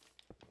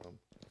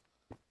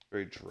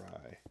 Very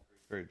dry.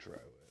 Very dry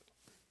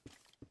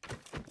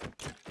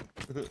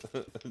wit.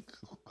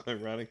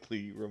 Ironically,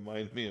 you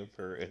remind me of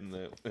her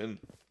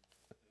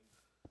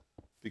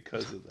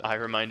because of that. I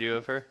remind you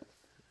of her?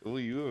 Well,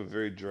 you have a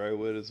very dry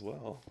wit as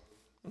well.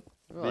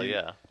 Well, Maybe-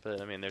 yeah, but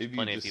I mean, there's maybe you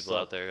plenty of just people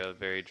saw- out there who have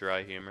very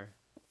dry humor.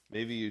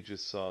 Maybe you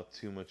just saw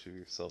too much of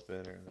yourself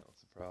in her, and that was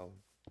the problem.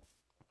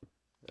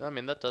 I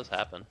mean, that does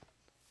happen.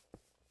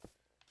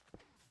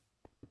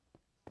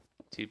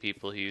 Two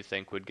people who you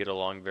think would get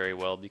along very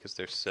well because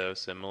they're so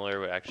similar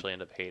would actually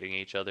end up hating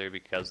each other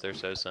because they're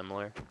so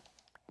similar.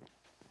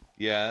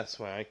 Yeah, that's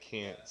why I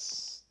can't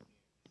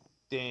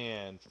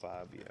stand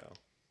Fabio.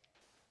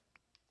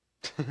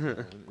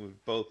 We're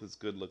both as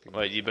good looking.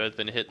 What, as you both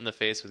been hit in the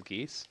face with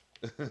geese?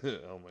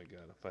 Oh my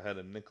god, if I had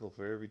a nickel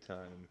for every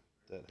time,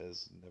 that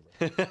has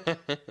never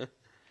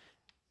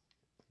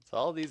It's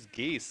all these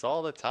geese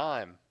all the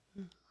time.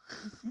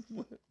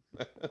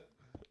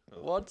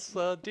 What's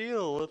the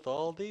deal with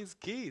all these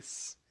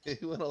geese?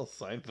 You went all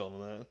Seinfeld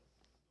on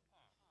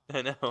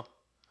I know.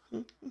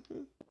 that.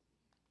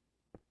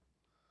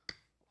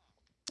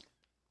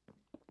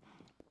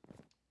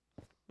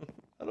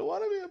 I don't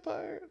want to be a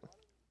pirate.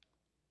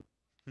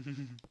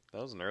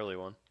 That was an early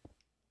one.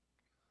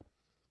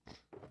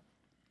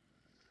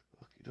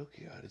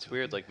 Okie It's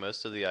weird, like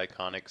most of the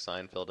iconic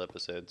Seinfeld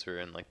episodes are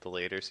in like the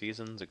later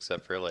seasons,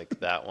 except for like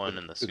that one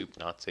and the Soup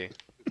Nazi.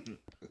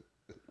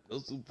 No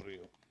Supreme.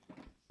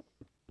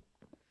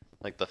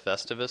 Like the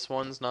Festivus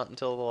one's not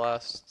until the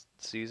last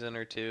season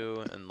or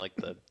two, and like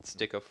the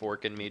Stick a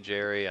Fork in Me,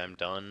 Jerry, I'm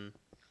done.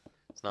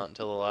 It's not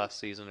until the last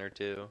season or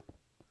two.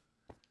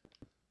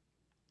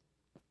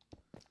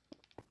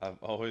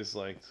 I've always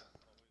liked.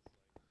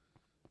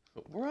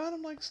 We're on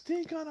him like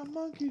stink on a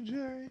monkey,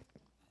 Jerry.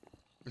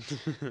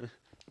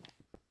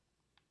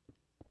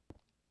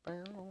 I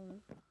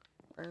don't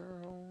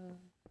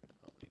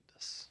need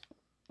this.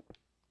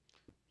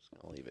 Just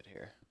gonna leave it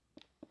here.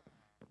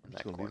 In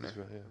that corner.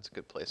 Right here. It's a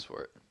good place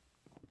for it.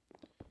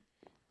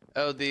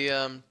 Oh,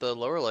 the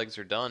lower legs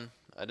are done.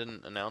 I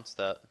didn't announce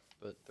that,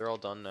 but they're all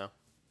done now.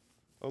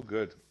 Oh,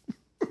 good.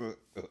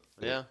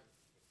 Yeah.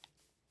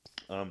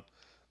 I'm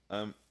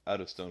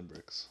out of stone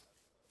bricks.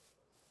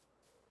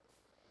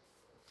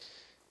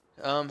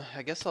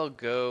 I guess I'll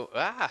go.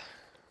 Ah!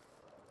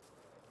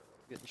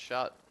 Getting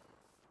shot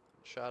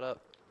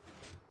up.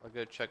 I'll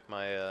go check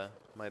my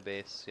my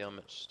base, see how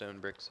much stone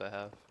bricks I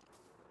have.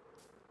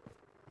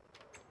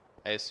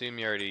 I assume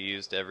you already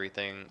used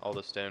everything, all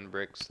the stone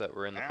bricks that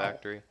were in the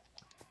factory.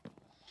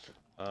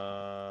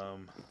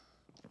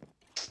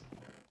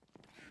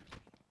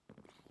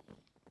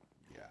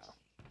 Yeah.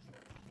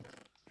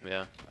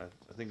 Yeah.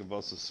 I think I've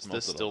also Is smelted.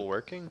 this still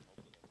working?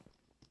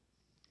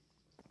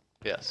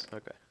 Yes.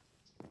 Okay.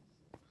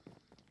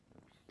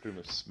 Pretty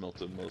much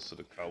smelted most of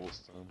the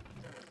cobblestone.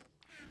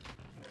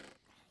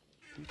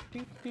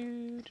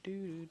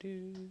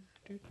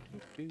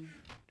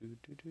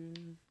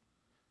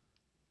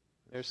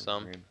 There's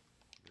some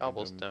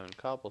cobblestone.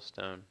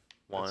 Cobblestone.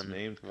 That's One.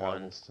 named One.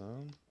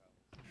 cobblestone.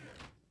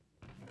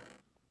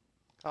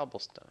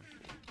 Cobblestone.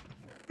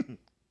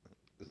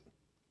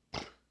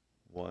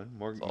 One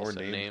more It's more also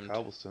named, named-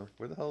 cobblestone.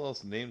 Where the hell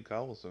else named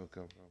cobblestone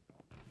come from?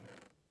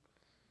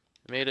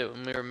 Made it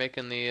when we were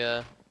making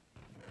the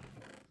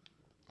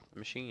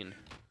machine.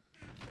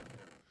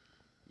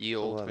 Ye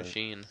old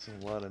machine. It's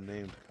a lot of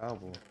named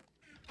cobble.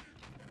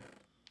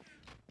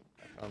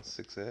 I found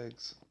 6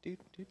 eggs.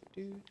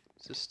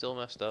 Is this still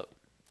messed up?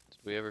 Did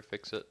we ever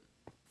fix it?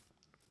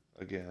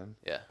 Again.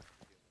 Yeah.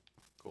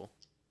 Cool.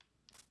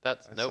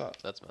 That's I nope. saw-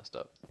 That's messed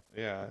up.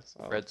 Yeah, I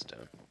saw.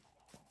 Redstone.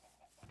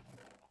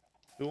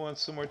 Who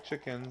wants some more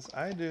chickens?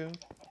 I do.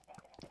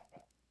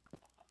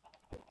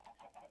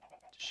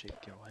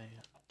 Shake your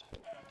hand.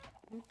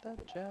 With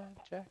that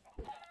jack.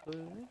 Put it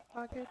in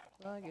pocket,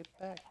 plug it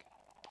back.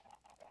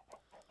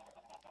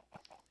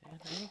 And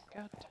I ain't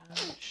got time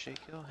to shake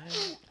your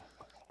hand.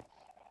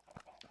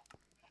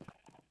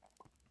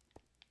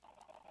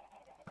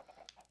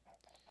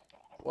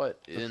 What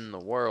in the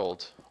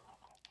world?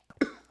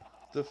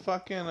 The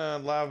fucking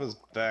lava's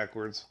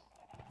backwards.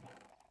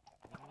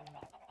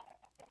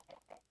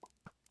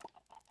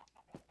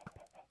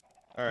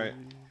 Alright,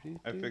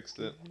 I fixed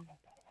it.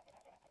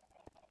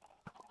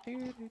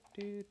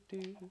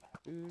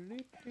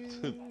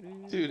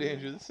 Dude,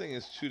 Andrew, this thing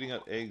is shooting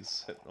out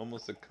eggs at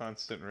almost a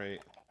constant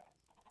rate.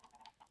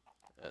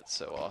 That's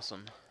so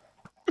awesome.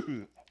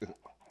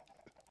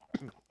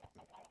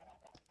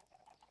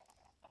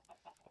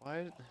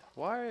 Why?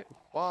 Why?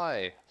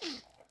 Why?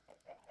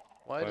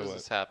 Why does what?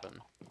 this happen?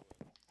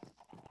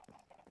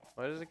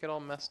 Why does it get all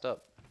messed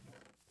up?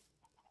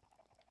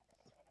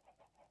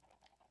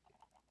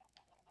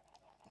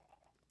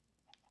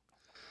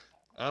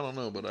 I don't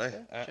know, but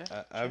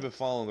I've been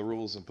following the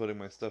rules and putting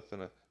my stuff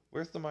in a.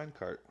 Where's the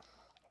minecart?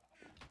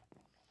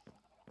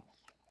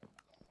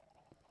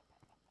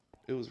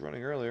 It was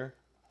running earlier.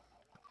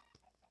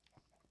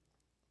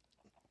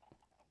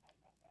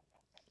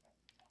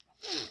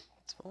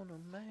 It's for no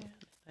man.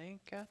 I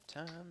ain't got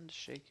time to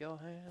shake your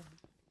hand.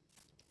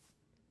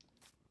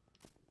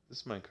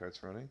 This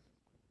minecart's running.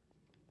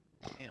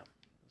 Damn,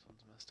 this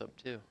one's messed up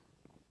too.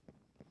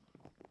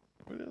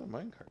 Where did the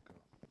minecart go?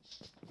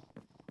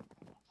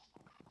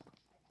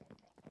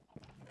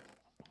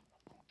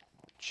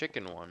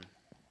 Chicken one.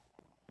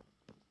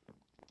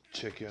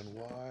 Chicken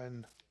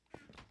one.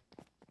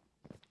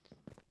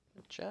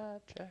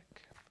 Jack,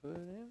 put it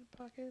in the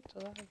pocket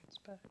till I get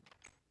back.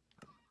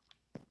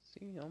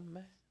 See your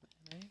man,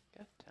 I ain't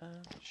got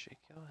time to shake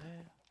your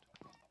hand.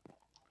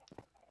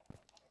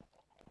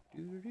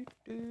 Doo doo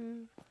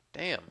doo.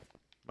 Damn.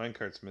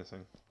 Minecart's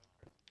missing.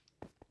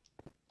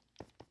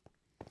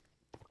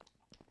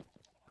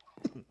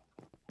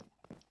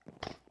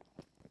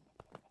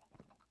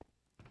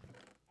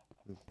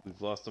 We've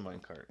lost a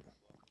minecart.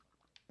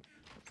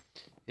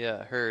 Yeah,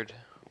 I heard.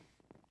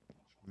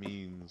 Which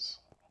means.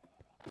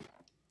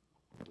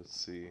 Let's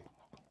see.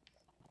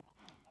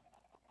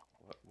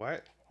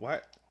 What?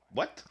 What?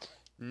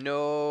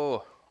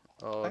 No.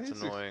 Oh, Why it's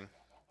is there- annoying.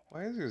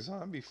 Why is there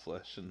zombie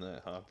flesh in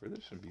that hopper? There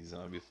shouldn't be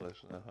zombie flesh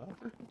in that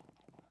hopper.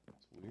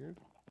 It's weird.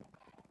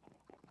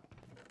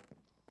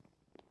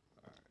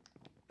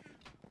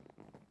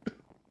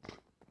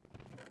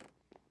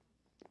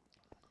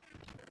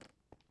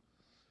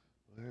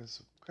 Well,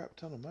 there's a crap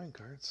ton of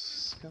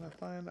minecarts. Gonna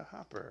find a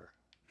hopper.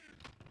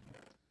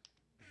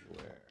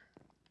 Where?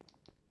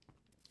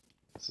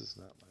 This is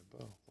not my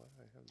bow. Why do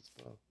I have this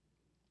bow?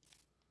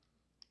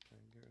 Can I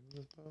get rid of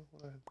this bow?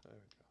 What? There we go.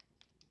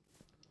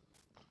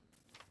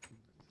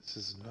 This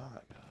is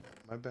not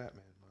my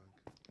Batman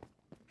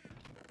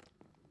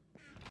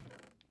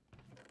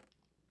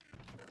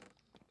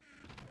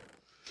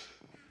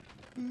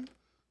mug.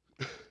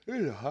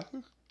 There's a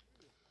hopper.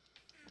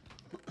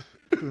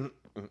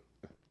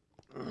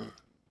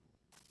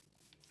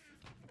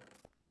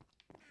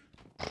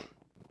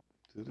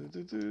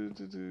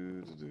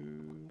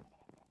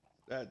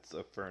 That's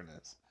a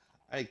furnace.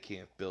 I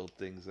can't build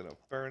things in a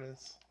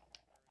furnace.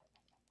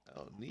 I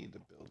don't need to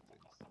build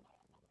things.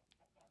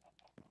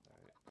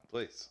 Alright,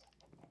 place.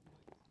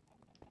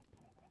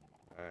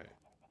 Alright.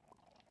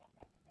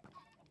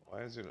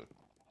 Why is there no...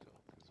 Because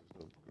there's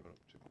no grown-up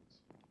chickens.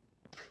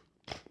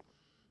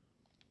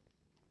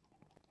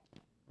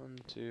 1,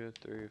 2,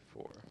 3,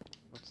 4.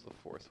 What's the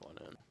fourth one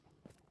in?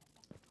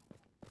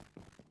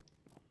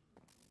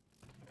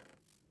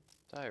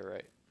 Die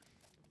right.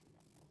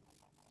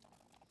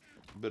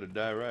 You better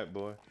die right,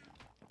 boy.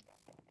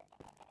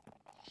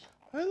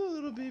 Hello,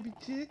 little baby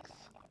chicks.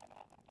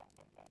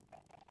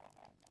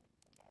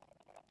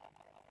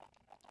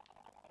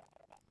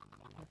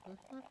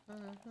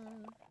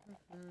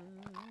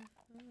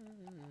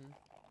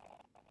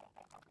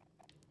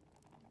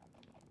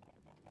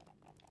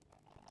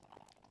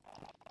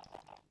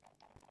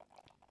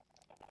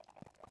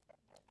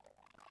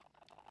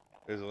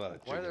 There's a lot of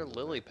chickens. Why are there in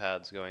lily there.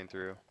 pads going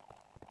through?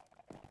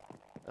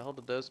 The hell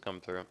did those come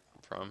through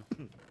from?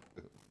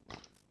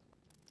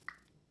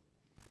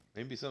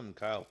 Maybe something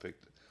Kyle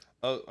picked.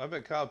 Oh, I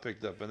bet Kyle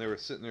picked up, and they were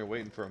sitting there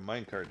waiting for a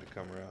minecart to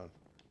come around.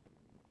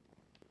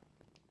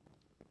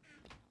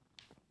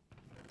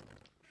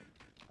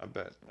 I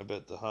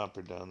bet the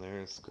hopper down there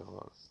has got a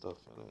lot of stuff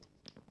in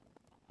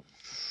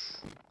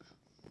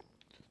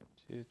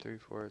it. 2, 3,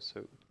 4.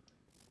 So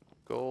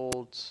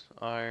gold,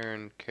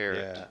 iron,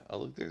 carrot. Yeah. Oh,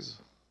 look, there's.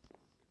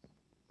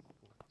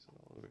 What's it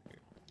all over here?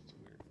 It's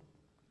weird.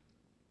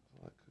 There's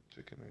a lot of cooked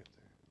chicken right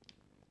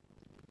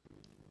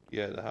there.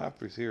 Yeah, the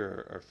hoppers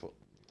here are full.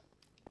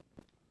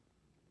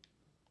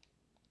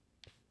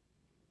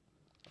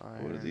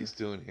 Iron, What are these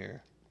doing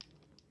here?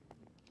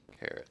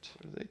 carrot.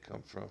 Where did they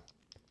come from?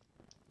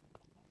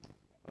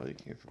 Oh, you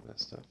came from that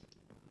stuff.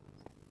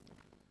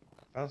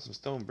 Found some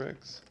stone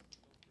bricks.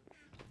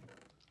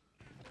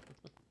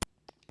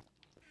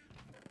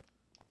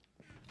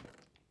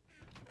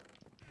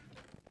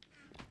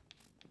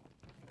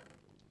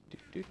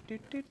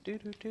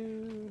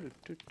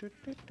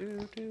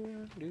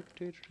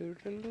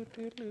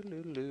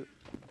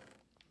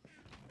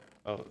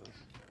 Oh, I don't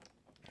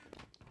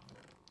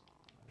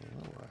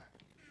know why.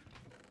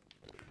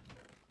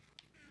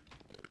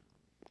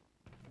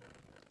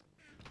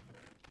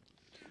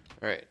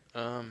 Alright,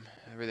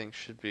 everything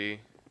should be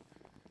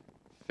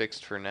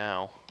fixed for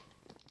now.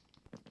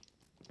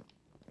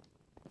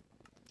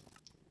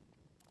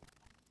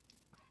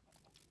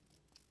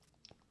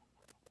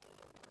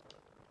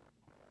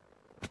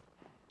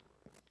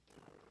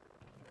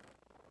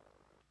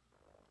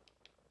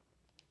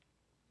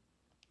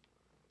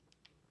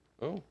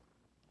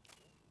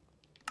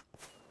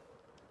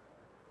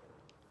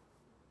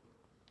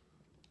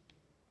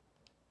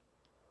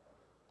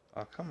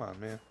 come on,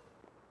 man.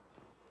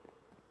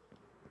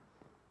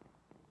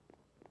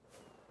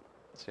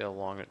 See how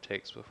long it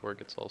takes before it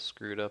gets all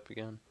screwed up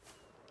again.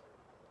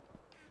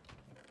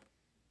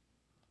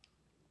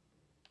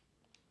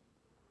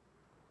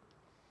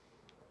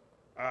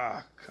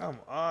 Ah, come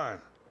on.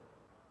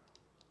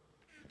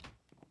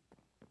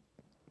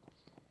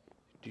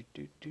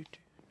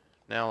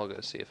 Now I'll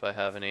go see if I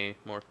have any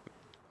more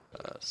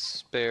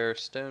spare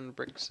stone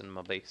bricks in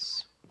my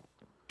base.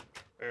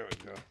 There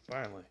we go.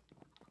 Finally.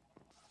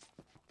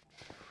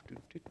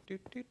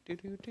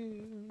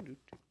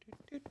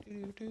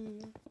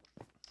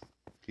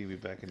 Can you be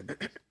back in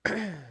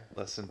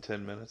less than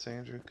 10 minutes,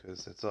 Andrew?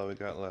 Because that's all we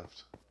got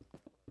left.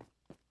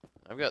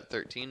 I've got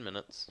 13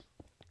 minutes.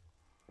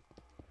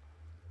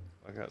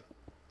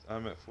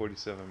 I'm at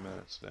 47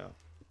 minutes now.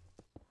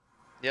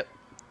 Yep.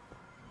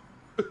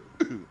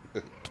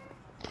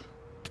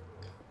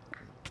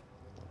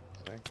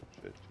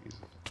 Shit, Jesus.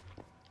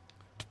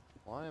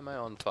 Why am I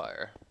on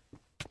fire?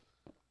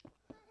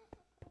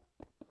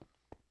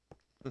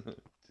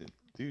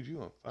 Dude,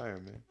 you on fire,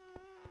 man.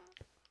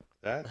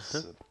 That's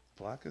a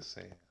block of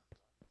sand.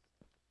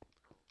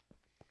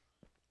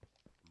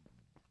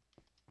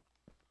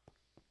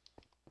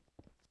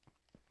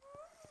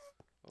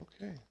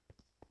 Okay.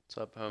 What's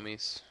up,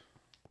 homies?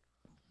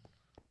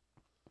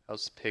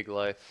 How's pig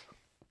life?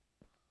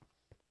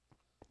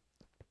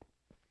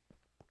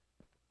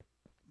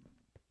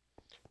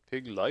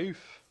 Pig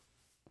life?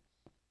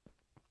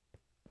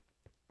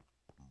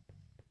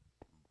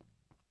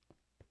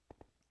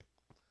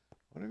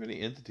 I wonder if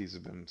any entities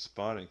have been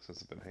spawning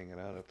since I've been hanging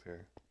out up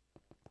here.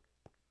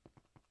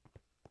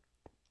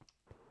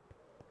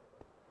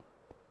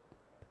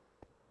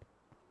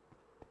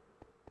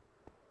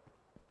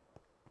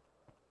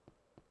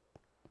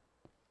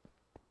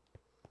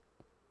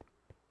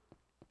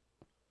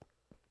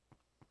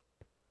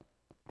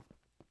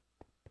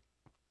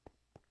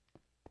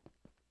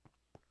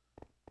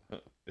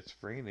 It's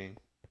raining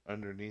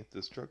underneath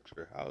the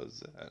structure. How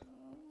is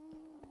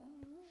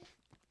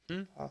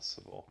that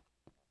possible?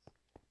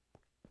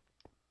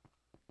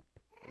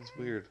 It's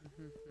weird.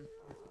 There's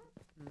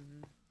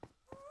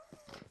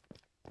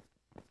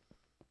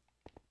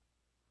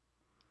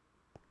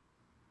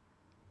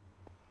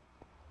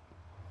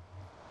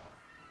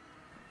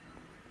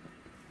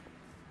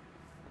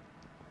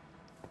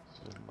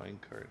a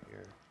minecart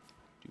here.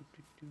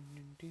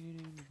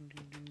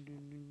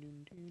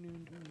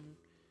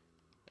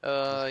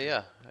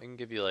 Yeah, I can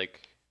give you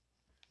like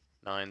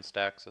 9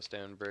 stacks of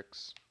stone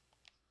bricks.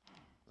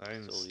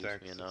 9 Still leaves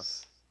stacks me of enough.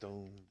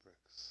 stone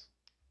bricks.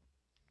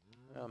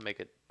 I'll make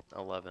it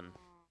 11.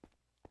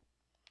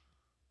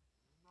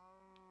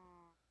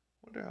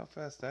 Wonder how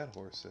fast that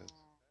horse is.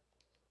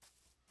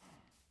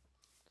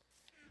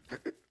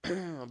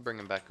 I'll bring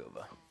him back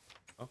over.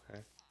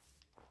 Okay.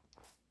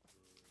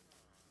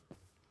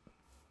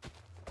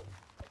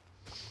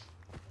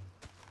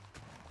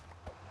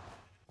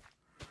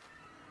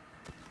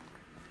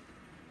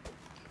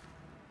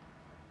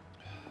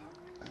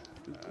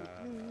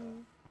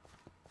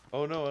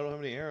 Oh no, I don't have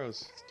any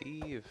arrows.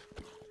 Steve.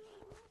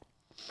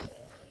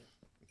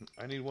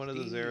 I need one of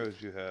those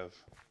arrows you have.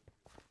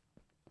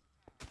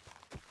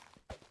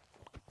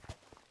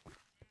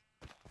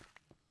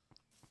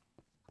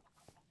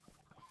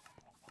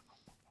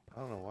 I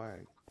don't know why.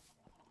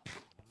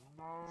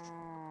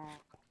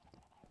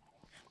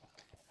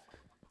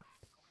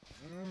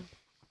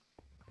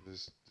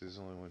 There's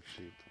only one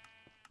sheep.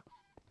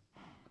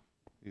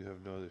 You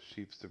have no other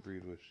sheeps to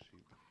breed with sheep.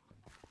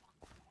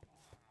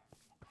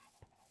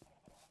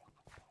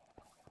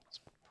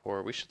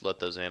 Poor. We should let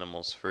those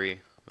animals free.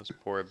 Those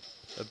poor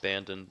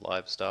abandoned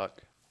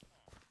livestock.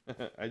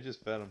 I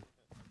just fed them.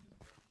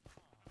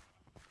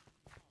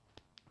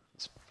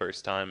 It's the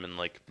first time in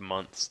like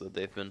months that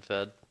they've been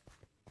fed.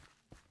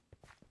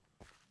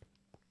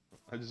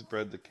 I just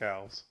bred the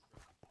cows.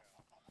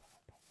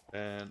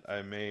 And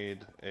I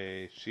made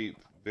a sheep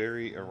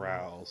very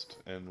aroused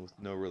and with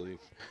no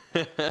relief.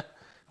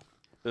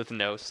 with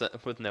no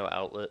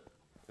outlet.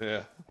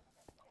 Yeah.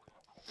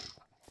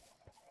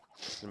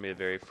 It's gonna be a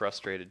very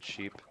frustrated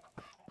sheep.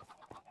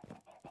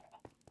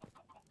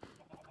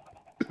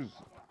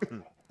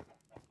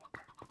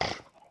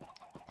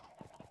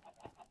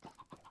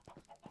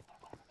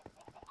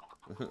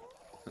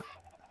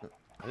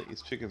 I think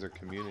these chickens are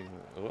communing.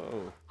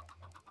 Whoa.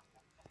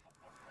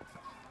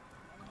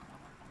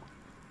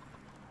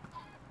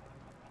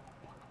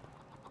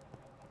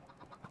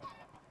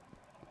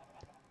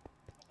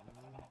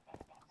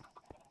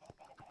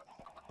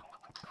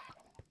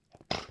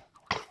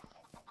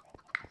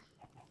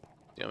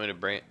 Do you want me to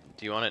bring?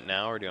 Do you want it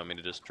now, or do you want me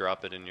to just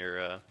drop it in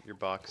your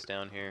box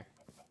down here?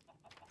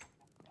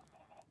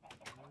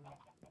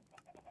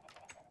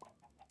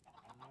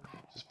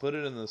 Just put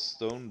it in the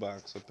stone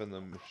box up in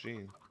the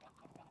machine.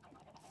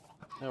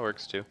 That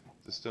works too.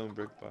 The stone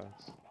brick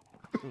box.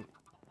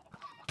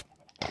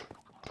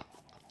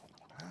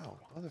 Ow,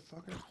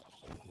 motherfucker.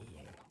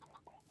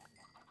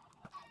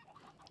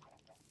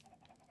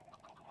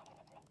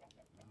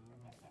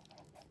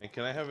 And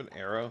can I have an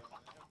arrow?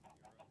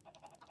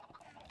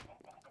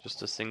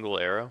 Just a single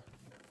arrow?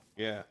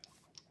 Yeah.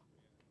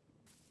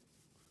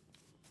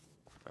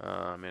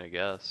 I mean, I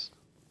guess.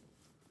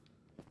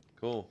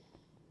 Cool.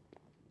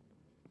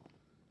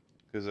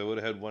 Because I would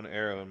have had one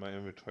arrow in my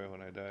inventory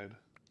when I died.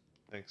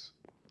 Thanks.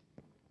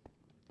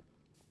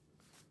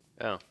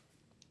 Oh.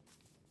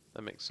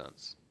 That makes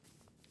sense.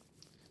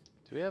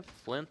 Do we have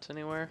flint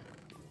anywhere?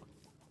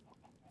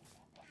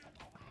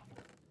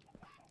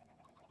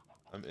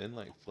 I'm in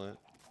like Flint.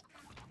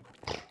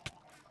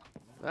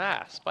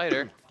 Ah,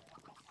 spider!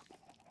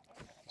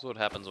 That's what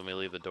happens when we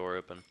leave the door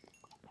open.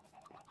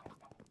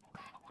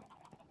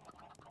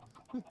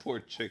 Poor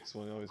chicks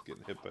when always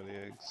getting hit by the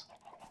eggs.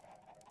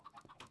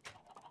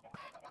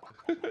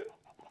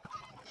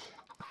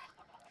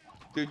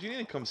 Dude, you need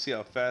to come see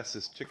how fast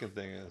this chicken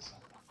thing is.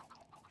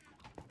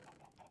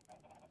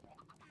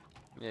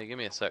 Yeah, give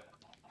me a sec.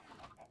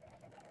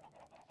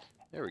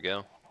 There we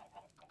go.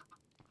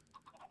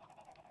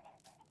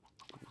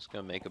 I'm just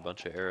gonna make a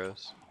bunch of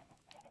arrows.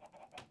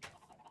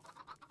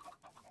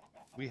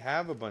 We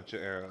have a bunch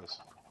of arrows.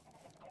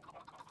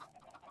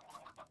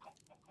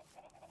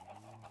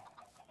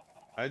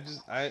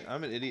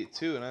 I'm an idiot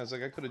too, and I was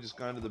like, I could have just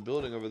gone to the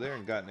building over there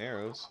and gotten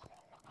arrows.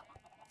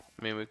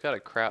 I mean, we've got a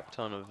crap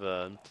ton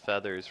of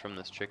feathers from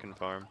this chicken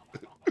farm.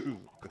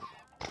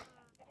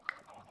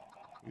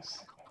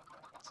 It's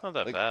not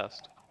that Like,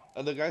 fast.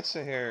 the guy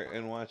sat here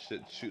and watched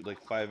it shoot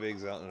like 5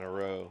 eggs out in a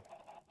row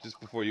just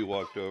before you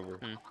walked over.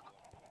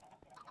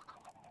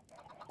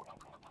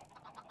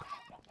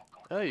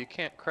 Oh, you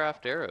can't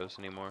craft arrows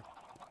anymore.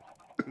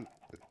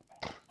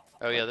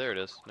 Oh yeah, there it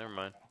is. Never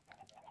mind.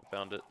 I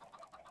found it.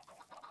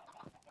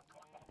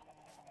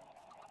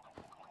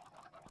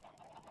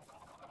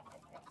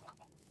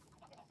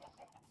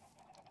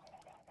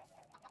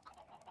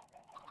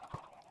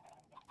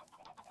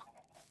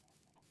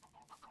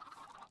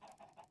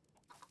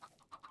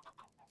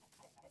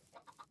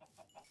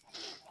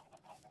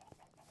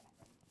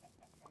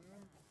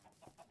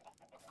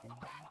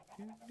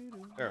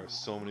 There are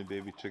so many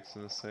baby chicks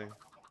in this thing.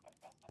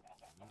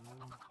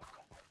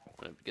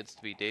 When it gets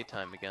to be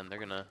daytime again, they're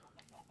gonna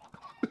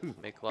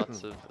make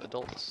lots of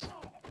adults.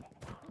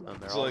 And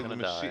they're all like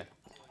gonna die.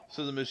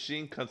 So the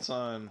machine cuts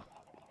on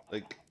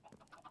like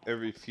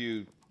every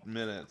few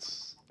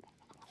minutes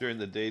during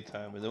the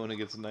daytime, and then when it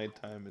gets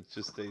nighttime, it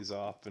just stays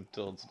off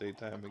until it's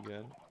daytime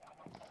again.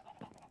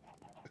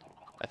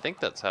 I think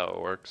that's how it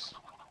works.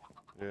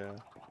 Yeah.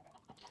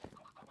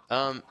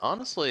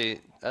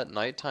 Honestly, at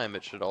nighttime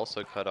it should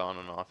also cut on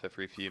and off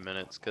every few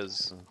minutes,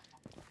 because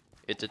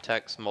it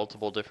detects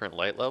multiple different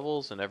light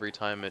levels, and every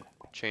time it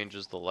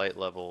changes the light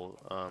level,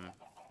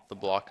 the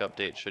block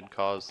update should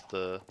cause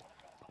the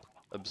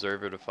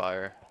observer to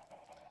fire.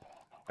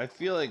 I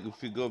feel like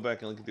if you go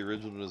back and look at the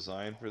original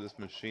design for this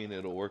machine,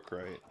 it'll work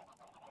right.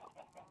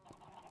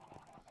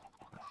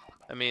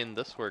 I mean,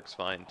 this works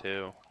fine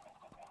too.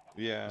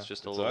 Yeah, It's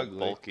just a little ugly.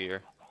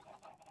 bulkier.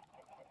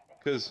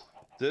 Because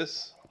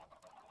this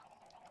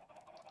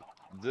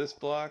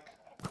block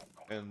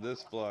and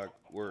this block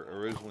were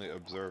originally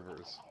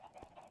observers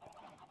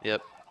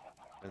Yep.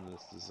 in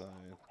this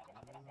design.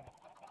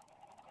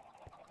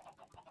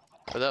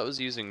 But that was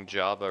using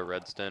Java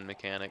redstone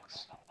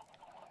mechanics.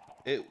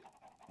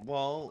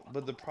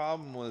 But the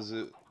problem was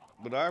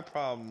our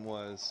problem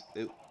was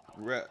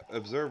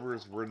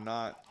observers were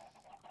not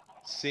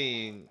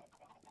seeing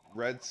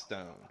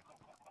redstone.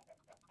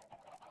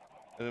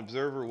 An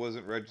observer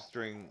wasn't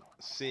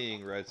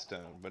seeing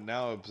redstone, but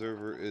now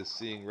observer is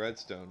seeing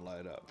redstone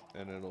light up,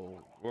 and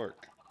it'll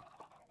work.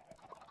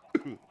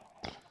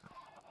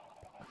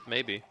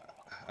 Maybe.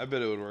 I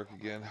bet it would work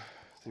again,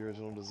 the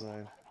original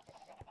design.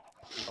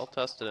 I'll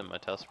test it in my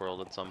test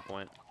world at some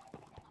point.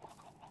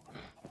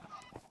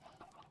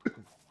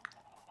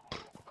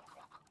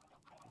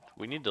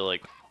 We need to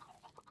like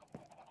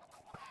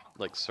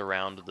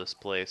surround this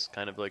place,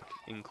 kind of like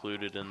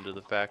include it into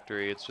the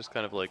factory. It's just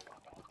kind of like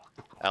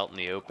out in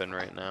the open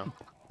right now.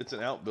 It's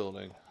an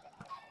outbuilding.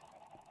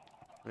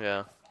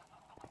 Yeah.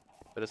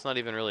 But it's not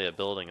even really a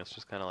building, it's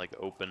just kind of like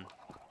open.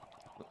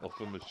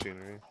 Open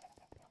machinery.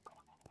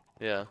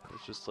 Yeah,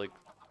 it's just like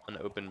an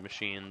open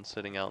machine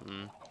sitting out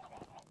and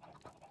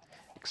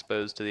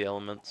exposed to the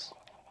elements.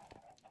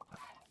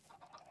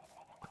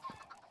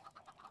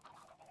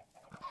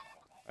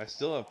 I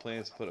still have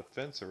plans to put a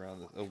fence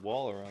around a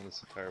wall around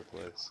this entire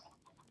place.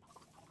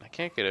 I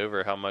can't get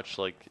over how much,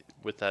 like,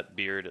 with that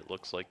beard it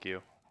looks like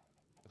you.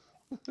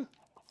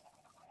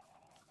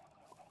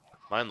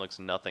 Mine looks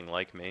nothing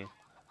like me.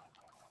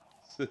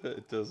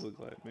 It does look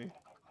like me.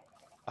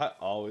 I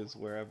always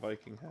wear a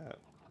Viking hat.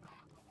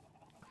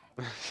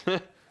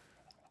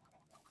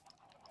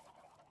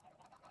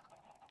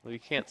 Well, you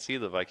can't see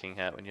the Viking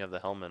hat when you have the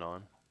helmet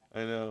on.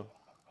 I know.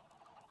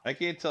 I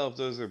can't tell if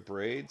those are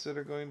braids that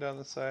are going down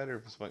the side, or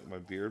if it's like my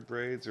beard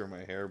braids or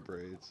my hair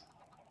braids.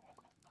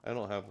 I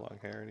don't have long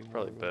hair anymore.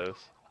 Probably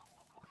both.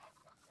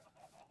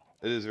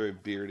 It is very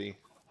beardy.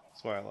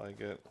 That's why I like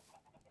it.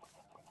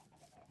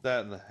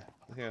 That and the...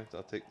 Here,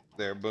 I'll take...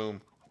 There,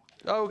 boom.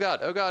 Oh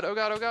god, oh god, oh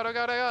god, oh god, oh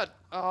god, oh god!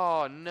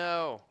 Oh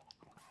no!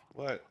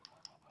 What?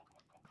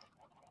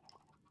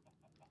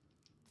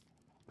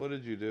 What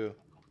did you do?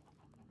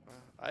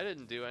 I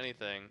didn't do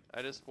anything.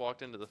 I just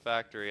walked into the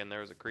factory and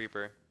there was a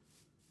creeper.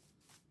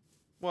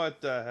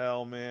 What the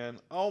hell, man?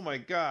 Oh my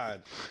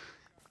god.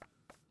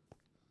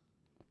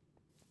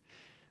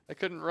 I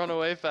couldn't run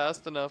away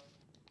fast enough.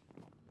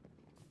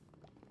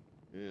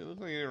 It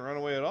looks like you didn't run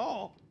away at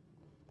all.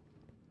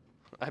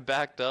 I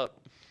backed up.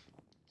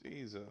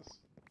 Jesus.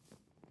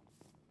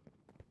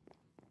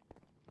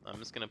 I'm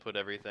just gonna put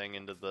everything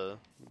into the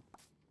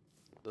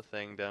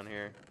thing down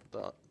here.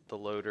 The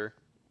loader.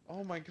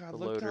 Oh my god, The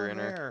look loader down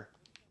inner. there.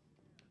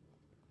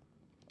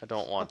 I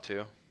don't want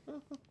to.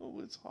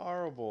 Oh, it's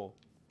horrible.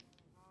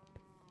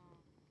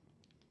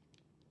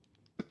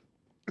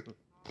 Doesn't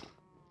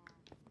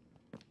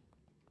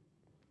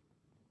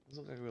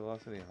look like we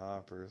lost any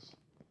hoppers.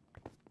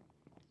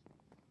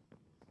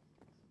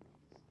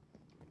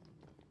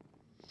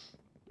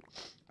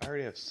 I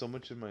already have so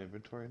much in my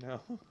inventory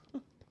now.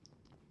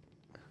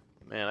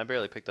 Man, I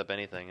barely picked up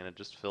anything and it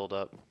just filled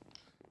up.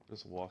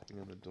 Just walking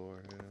in the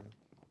door, yeah.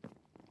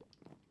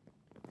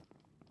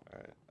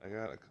 Alright, I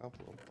got a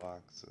couple of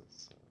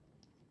boxes.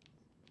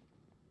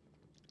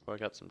 Oh, I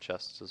got some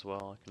chests as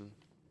well. I can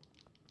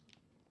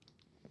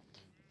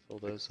fill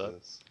those Fix up.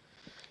 this.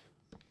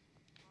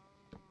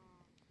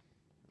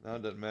 Now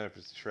it doesn't matter if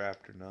it's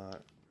trapped or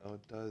not. Oh,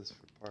 it does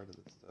for part of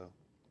this, though.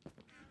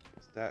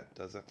 That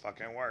doesn't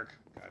fucking work.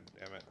 God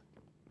damn it.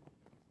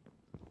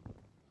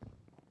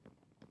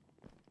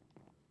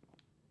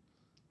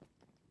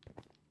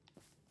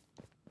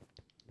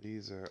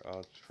 These are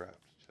all trapped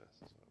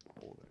chests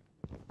I'm holding.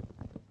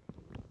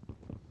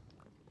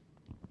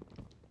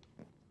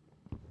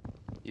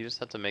 You just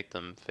have to make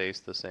them face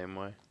the same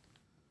way.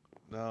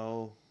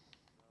 No,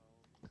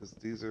 because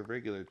these are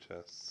regular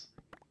chests.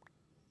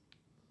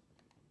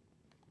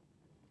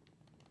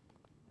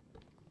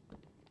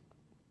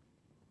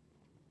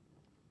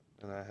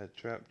 And I had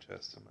trap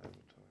chests in my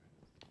inventory.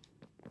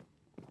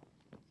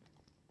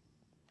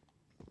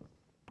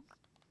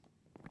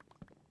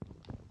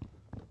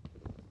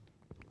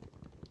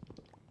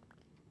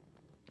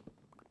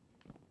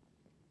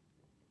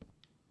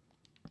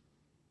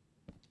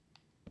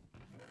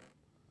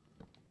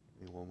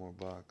 Need one more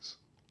box.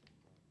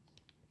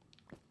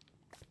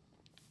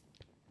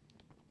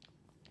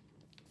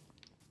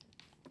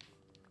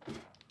 I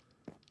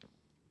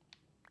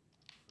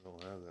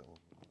don't have that one.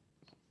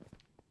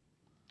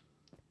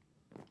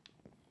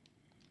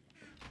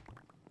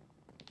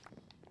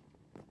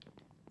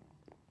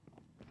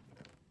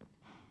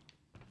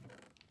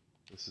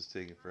 This is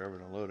taking forever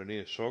to load. I need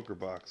a shulker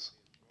box.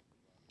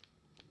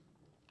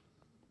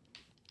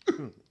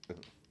 Wait,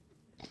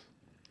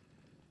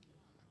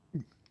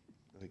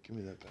 give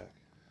me that back.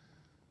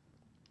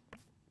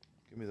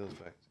 Give me those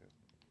back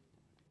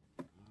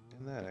too.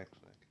 And that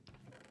actually.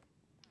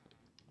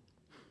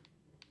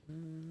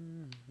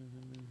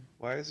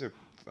 Why is there?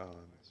 Oh,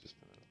 it's just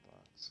been in a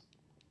box.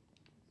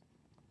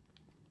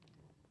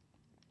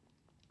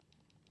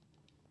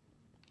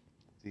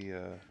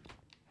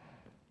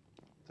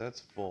 That's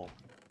full.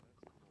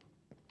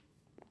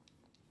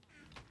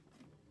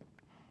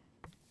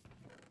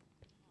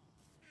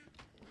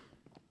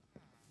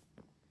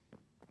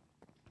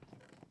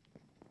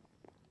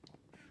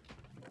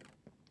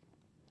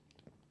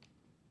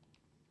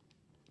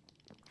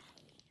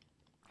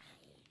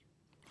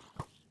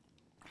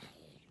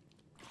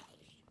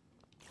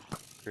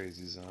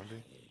 Crazy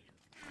zombie.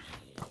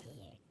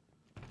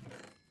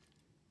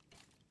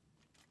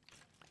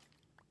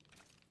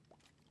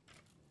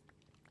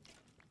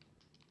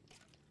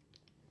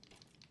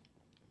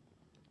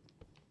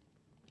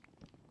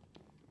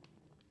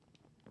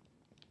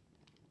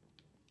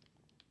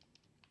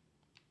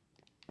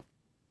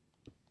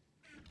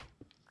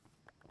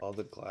 All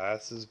the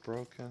glass is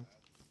broken.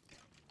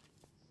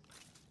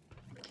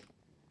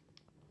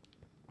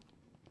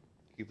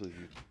 Can't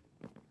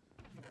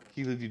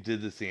believe you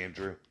did this,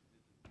 Andrew.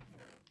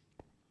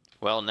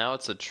 Well, now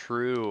it's a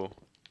true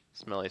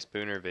Smelly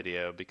Spooner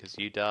video because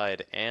you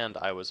died and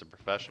I was a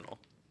professional.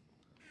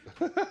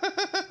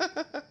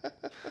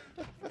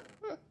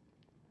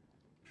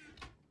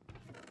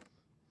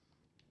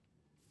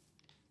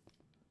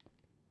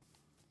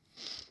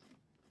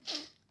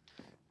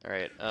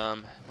 Alright,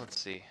 let's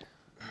see.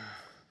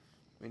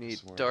 We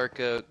need dark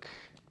oak.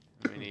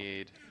 We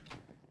need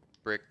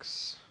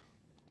bricks.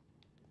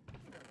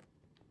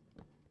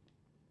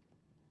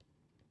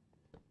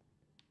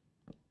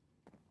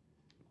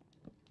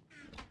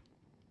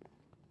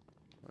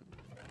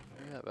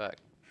 Bring that back.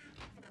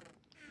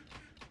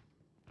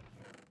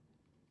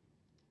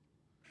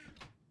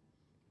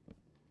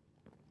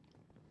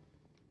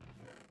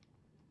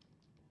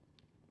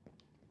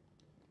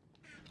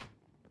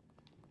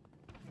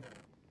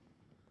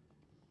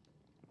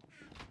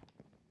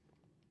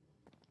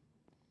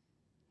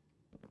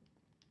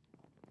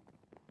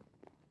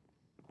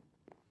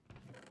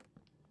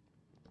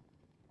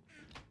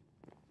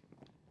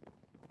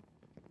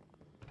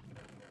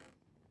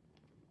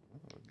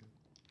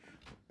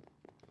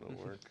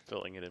 It'll work.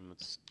 Filling it in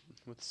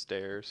with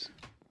stairs.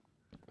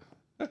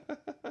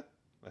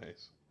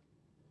 Nice.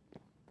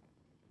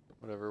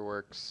 Whatever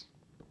works.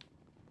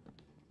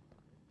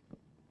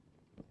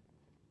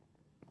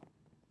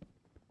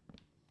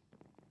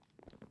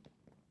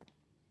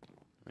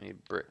 I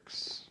need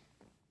bricks.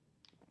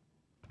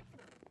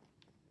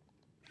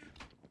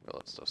 All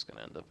that stuff's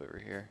gonna end up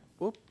over here.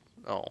 Whoop.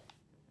 Oh.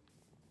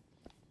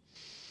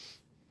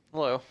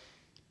 Hello.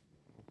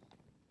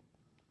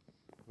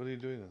 What are you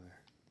doing in there?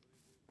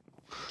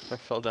 I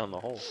fell down the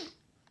hole.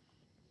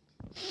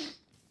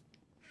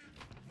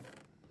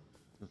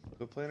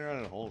 Quit playing around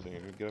in a hole, man.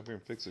 Get up here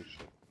and fix this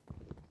shit.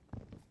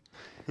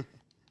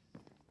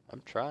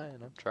 I'm trying.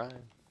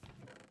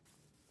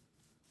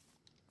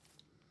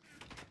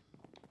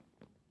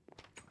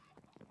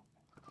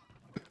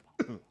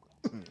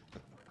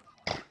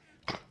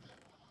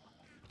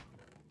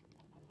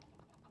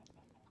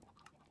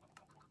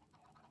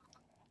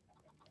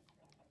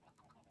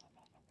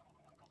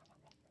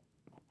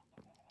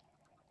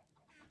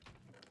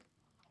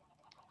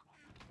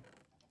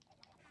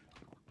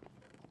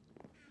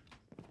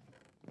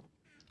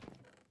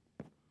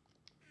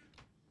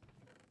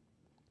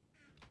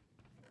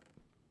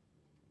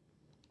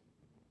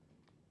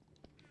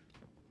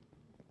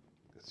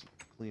 Got some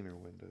cleaner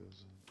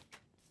windows.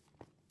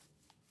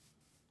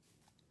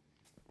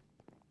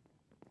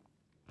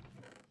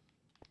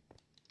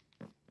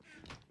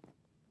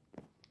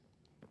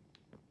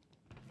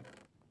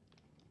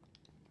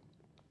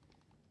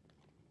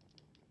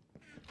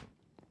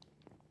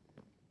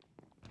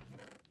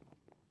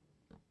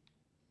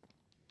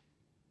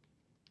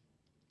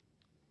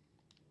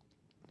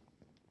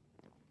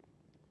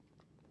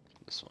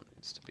 This one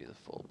needs to be the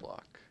full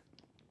block.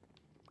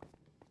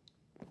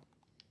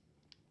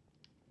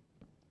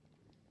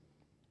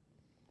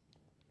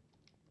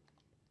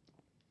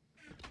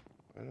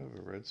 I don't have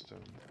a redstone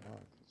block.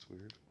 That's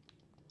weird.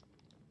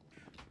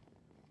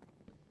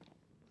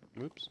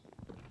 Oops.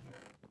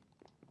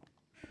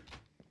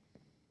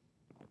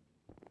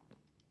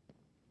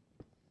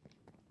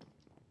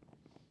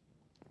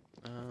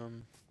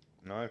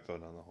 No, I fell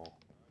down the hole.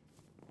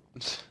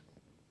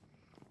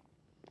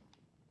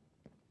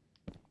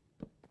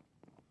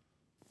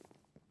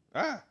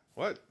 Ah!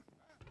 What?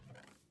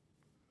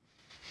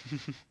 I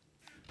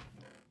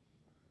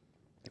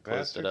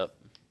closed it Bastard. up.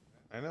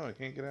 I know, I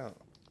can't get out.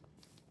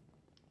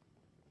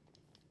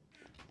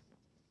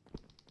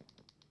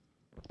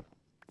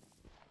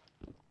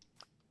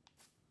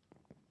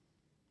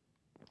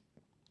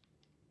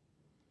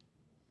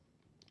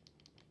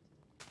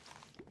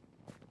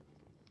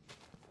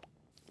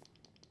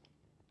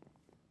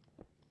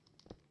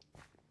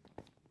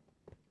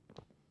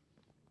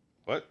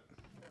 What?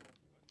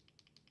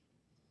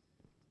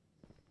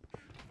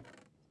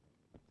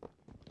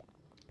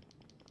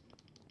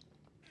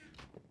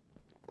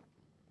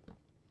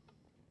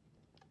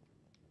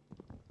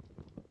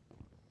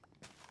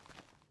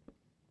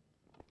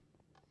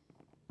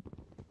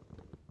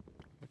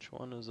 Which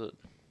one is it?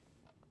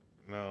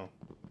 No.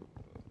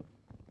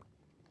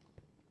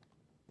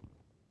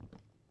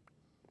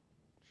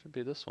 Should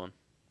be this one.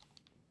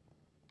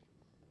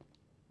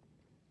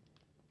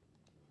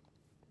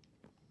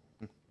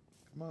 Come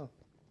on.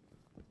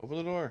 Open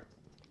the door.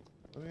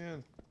 Let me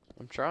in.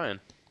 I'm trying.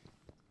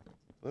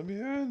 Let me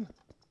in.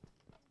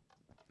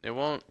 It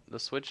won't. The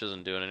switch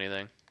isn't doing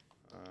anything.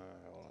 Hold on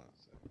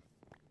a second.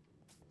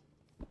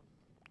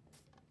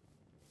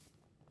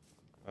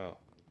 Oh,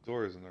 the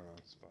door is in the wrong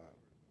spot.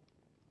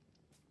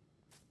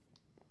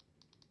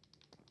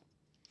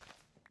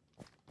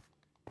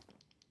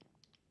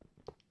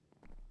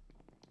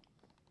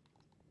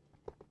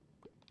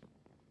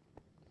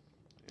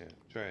 Yeah,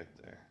 try it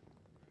there.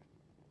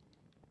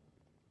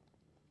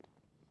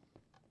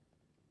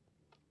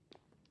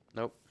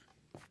 Nope.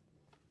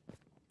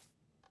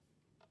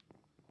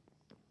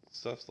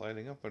 Stuff's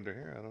lighting up under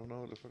here. I don't know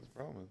what the fuck's the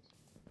problem is.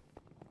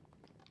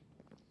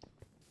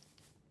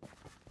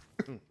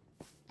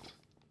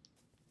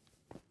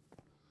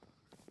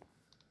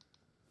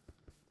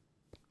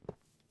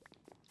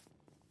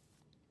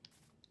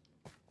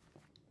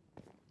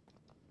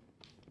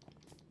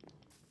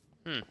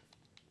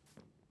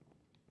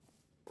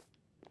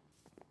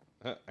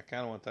 I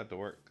kind of want that to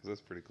work because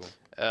that's pretty cool.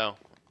 Oh.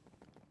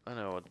 I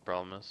know what the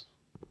problem is.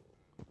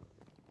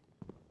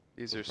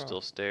 These are What's the still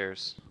problem?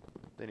 stairs.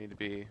 They need to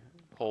be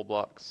whole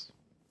blocks.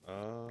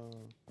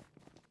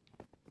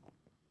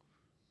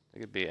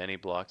 They could be any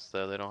blocks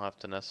though. They don't have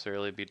to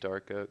necessarily be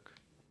dark oak.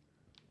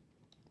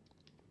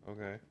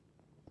 Okay.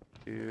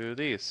 Do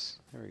these.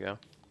 There we go.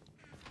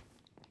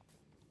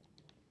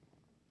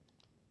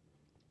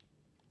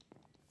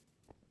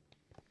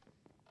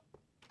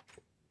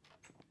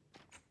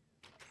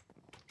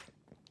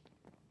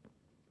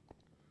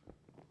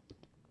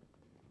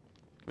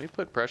 Can we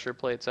put pressure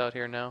plates out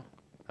here now?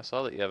 I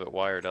saw that you have it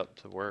wired up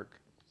to work.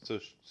 So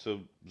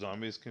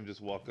zombies can just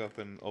walk up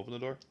and open the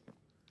door?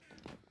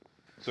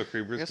 So I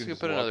creepers guess can we could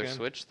just put walk another in?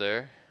 switch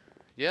there.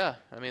 Yeah,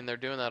 I mean they're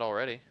doing that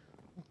already.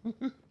 How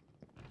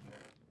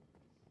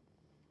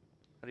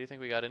do you think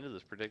we got into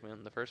this predicament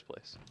in the first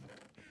place?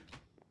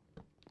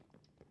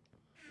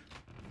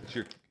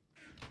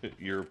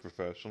 You're a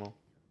professional.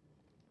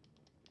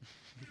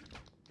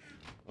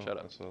 Shut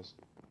up. That's what I was...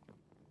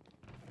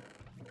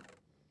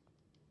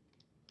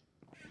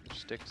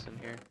 Sticks in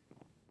here.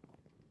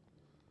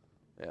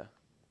 Yeah.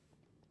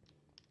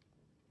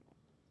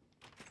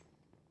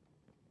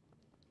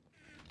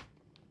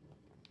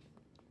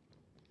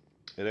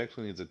 It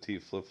actually needs a T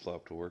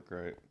flip-flop to work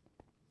right.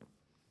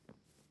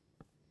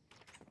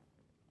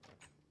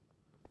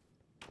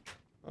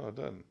 Oh, it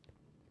doesn't.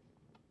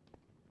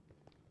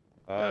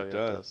 Oh, It yeah,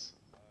 does.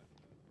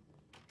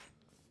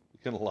 You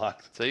can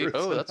lock the So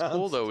oh, that's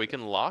cool turrets though. We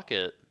can lock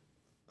it.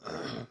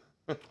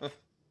 announced.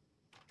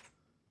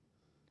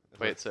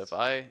 Wait, so if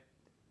I...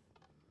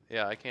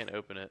 Yeah, I can't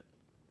open it.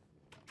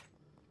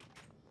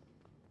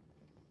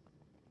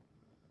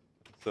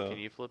 So, Can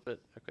you flip it?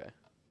 Okay.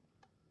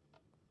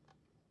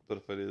 but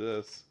if I do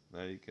this,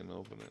 now you can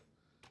open it.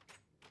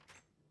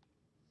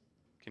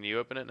 Can you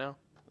open it now?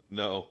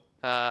 No.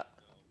 Ah.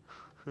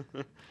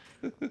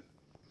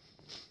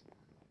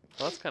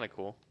 Well, that's kind of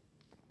cool.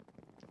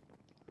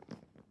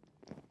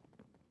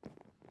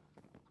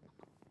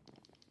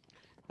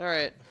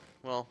 Alright.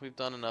 Well, we've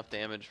done enough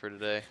damage for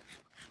today.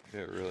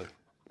 Yeah, really.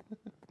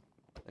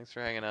 Thanks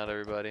for hanging out,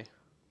 everybody.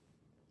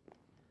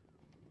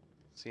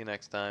 See you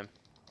next time.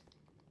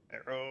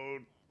 Arrow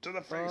to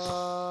the face.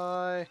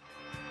 Bye.